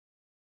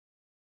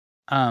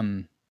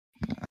 Oh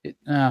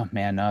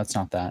man, no, it's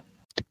not that.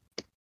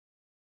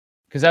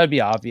 Because that would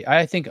be obvious.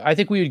 I think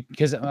we would,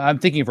 because I'm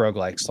thinking of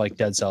roguelikes like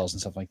Dead Cells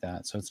and stuff like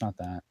that. So it's not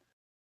that.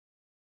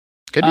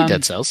 Could be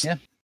Dead Cells. Yeah.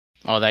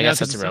 Oh, I guess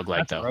that's a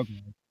roguelike though.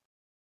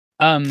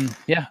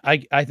 Yeah,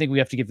 I think we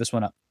have to give this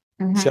one up.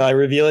 Mm-hmm. Shall I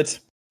reveal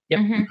it? Yep.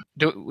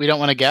 Mm-hmm. We don't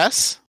want to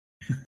guess?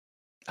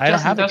 I don't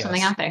have to throw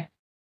something out there.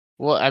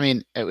 Well, I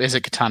mean, is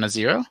it Katana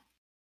Zero?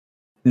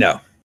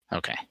 No.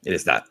 Okay. It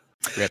is not.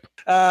 Rip.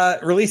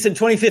 Released in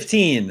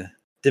 2015.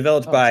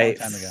 Developed by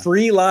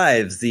Free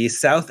Lives, the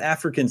South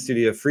African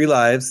studio Free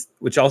Lives,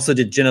 which also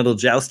did Genital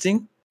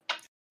Jousting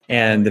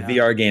and the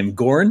VR game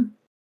Gorn.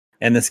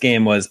 And this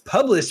game was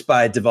published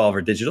by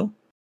Devolver Digital.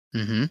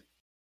 Mm-hmm.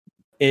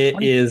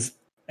 It is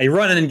a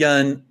run and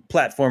gun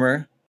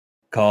platformer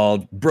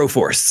called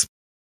Broforce.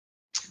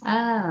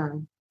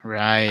 Oh.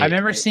 Right. I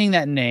remember seeing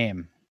that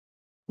name.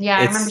 Yeah,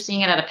 I remember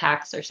seeing it at a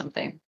PAX or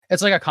something.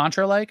 It's like a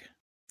Contra-like?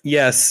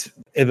 Yes,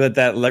 but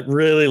that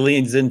really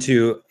leans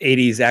into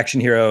 80s action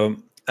hero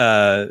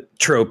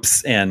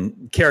tropes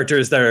and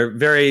characters that are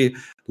very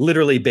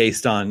literally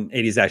based on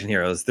 80s action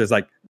heroes. There's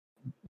like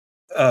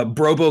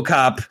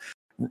Brobocop,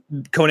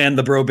 Conan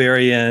the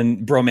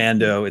Brobarian,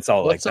 Bromando. It's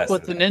all What's like up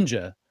with the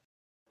ninja?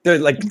 They're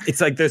like, it's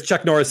like there's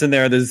Chuck Norris in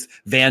there. There's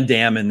Van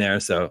Damme in there.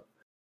 So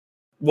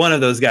one of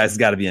those guys has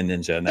got to be a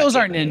ninja. Those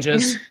aren't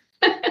ninjas.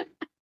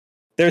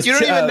 There's you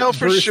don't even know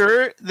for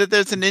sure that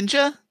there's a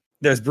ninja?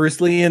 There's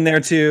Bruce Lee in there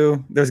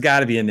too. There's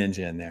got to be a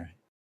ninja in there.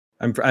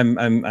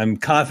 I'm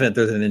confident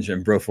there's a ninja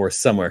in Broforce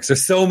somewhere because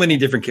there's so many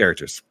different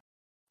characters.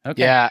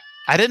 Okay. Yeah,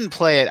 I didn't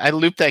play it. I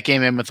looped that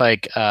game in with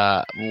like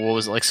what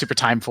was it, like Super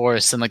Time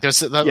Force, and like there's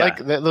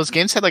those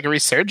games had like a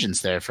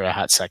resurgence there for a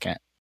hot second.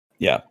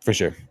 Yeah, for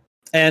sure.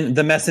 And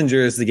The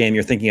Messenger is the game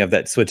you're thinking of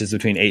that switches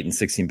between 8 and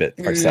 16-bit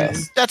art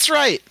styles. That's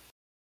right.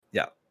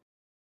 Yeah.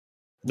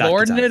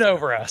 Lording it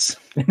over us.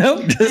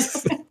 Nope.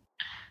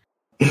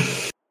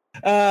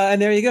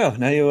 And there you go.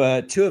 Now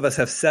you two of us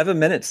have 7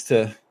 minutes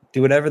to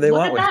do whatever they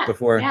want with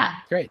before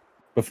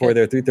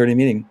their 3:30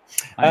 meeting.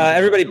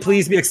 Everybody,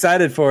 please be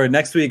excited for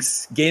next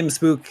week's Game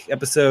Spook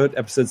episode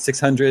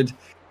 600.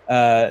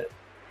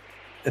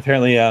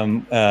 Apparently,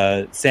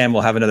 Sam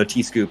will have another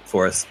T-scoop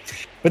for us.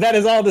 But that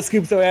is all the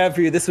scoops that I have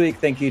for you this week.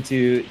 Thank you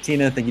to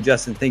Tina. Thank you,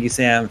 Justin. Thank you,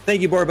 Sam.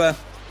 Thank you, Borba.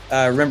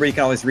 Remember, you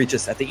can always reach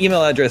us at the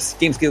email address,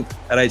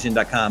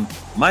 gamescoop@ign.com.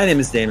 My name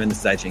is Damon. This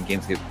is IGN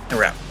Gamescoop. And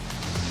we're out.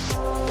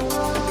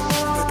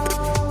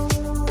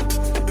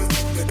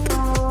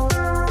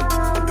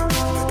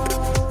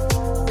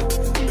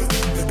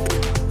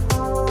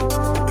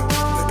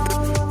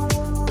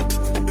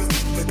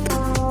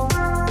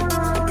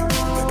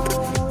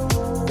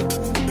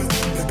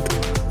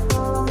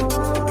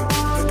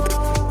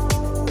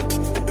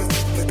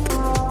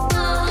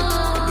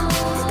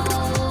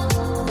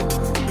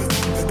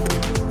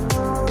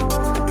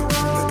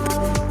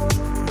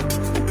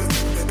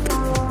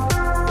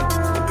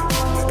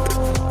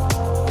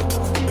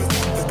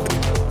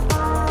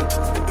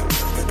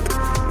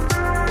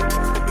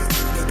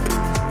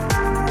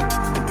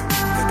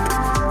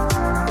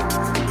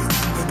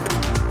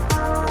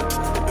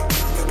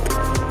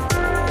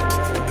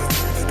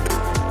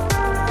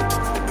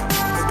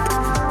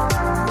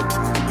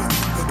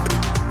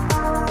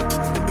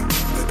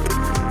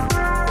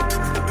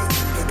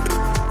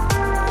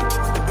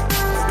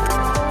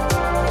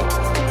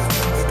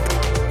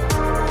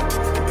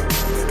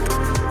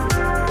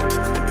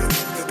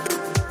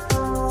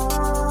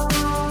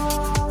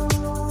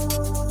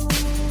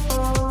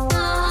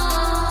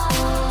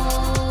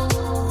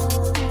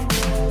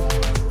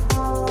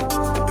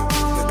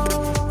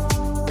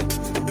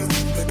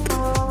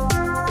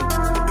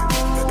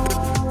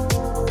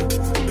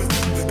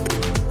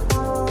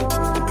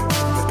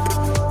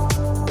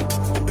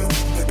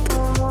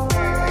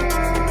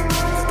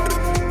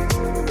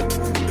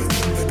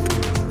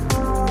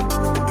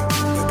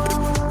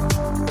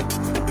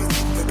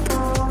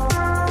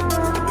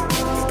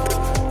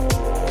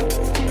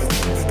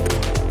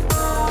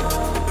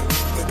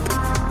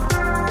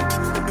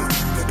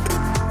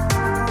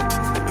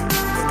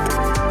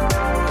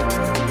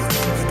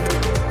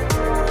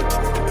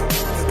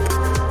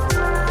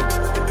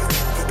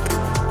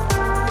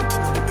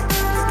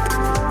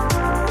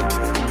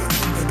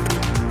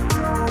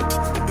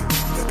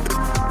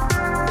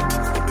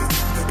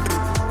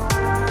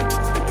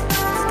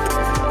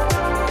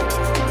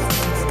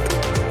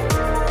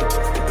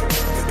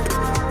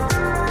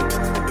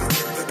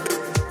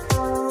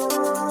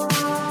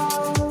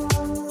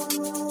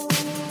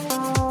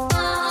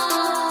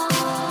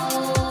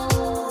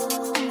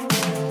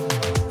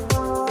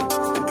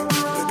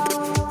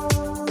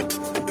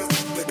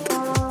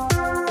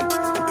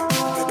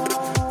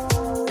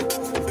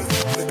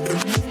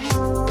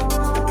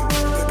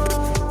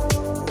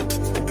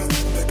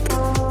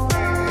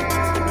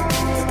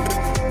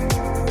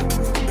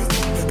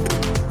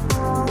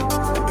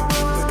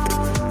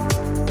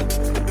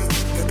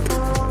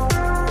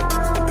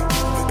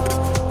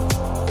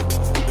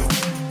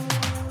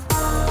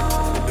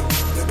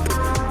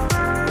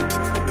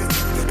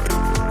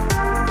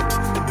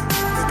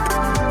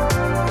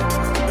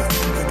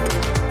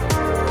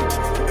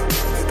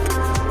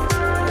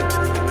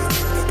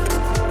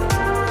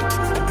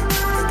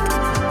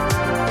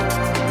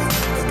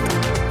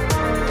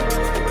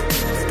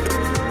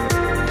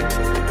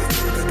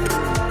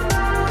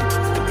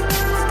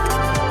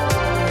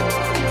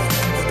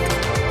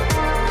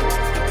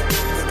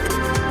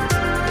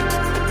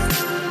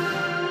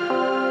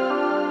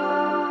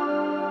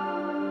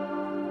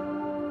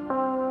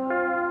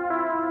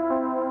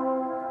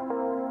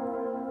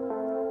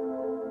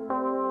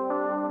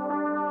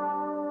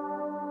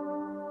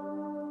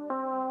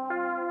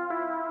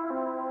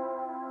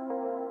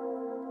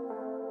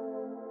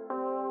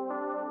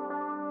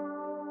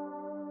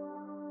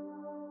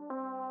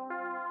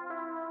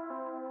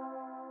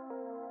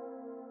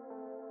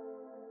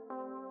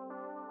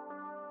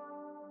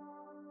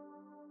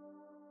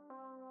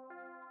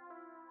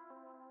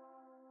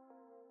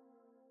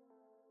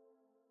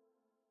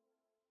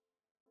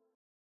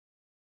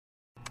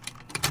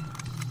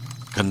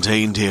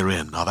 Contained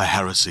herein are the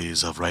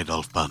heresies of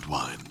Radolf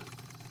Burntwine,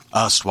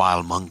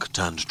 erstwhile monk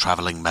turned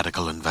traveling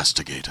medical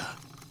investigator.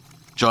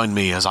 Join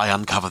me as I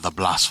uncover the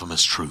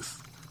blasphemous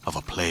truth of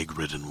a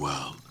plague-ridden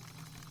world,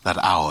 that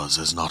ours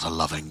is not a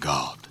loving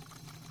God,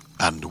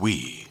 and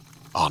we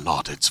are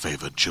not its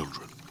favored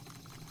children.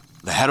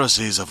 The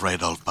Heresies of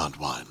Radolf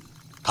Burntwine,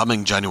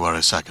 coming January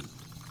 2nd,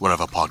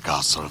 wherever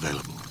podcasts are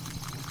available.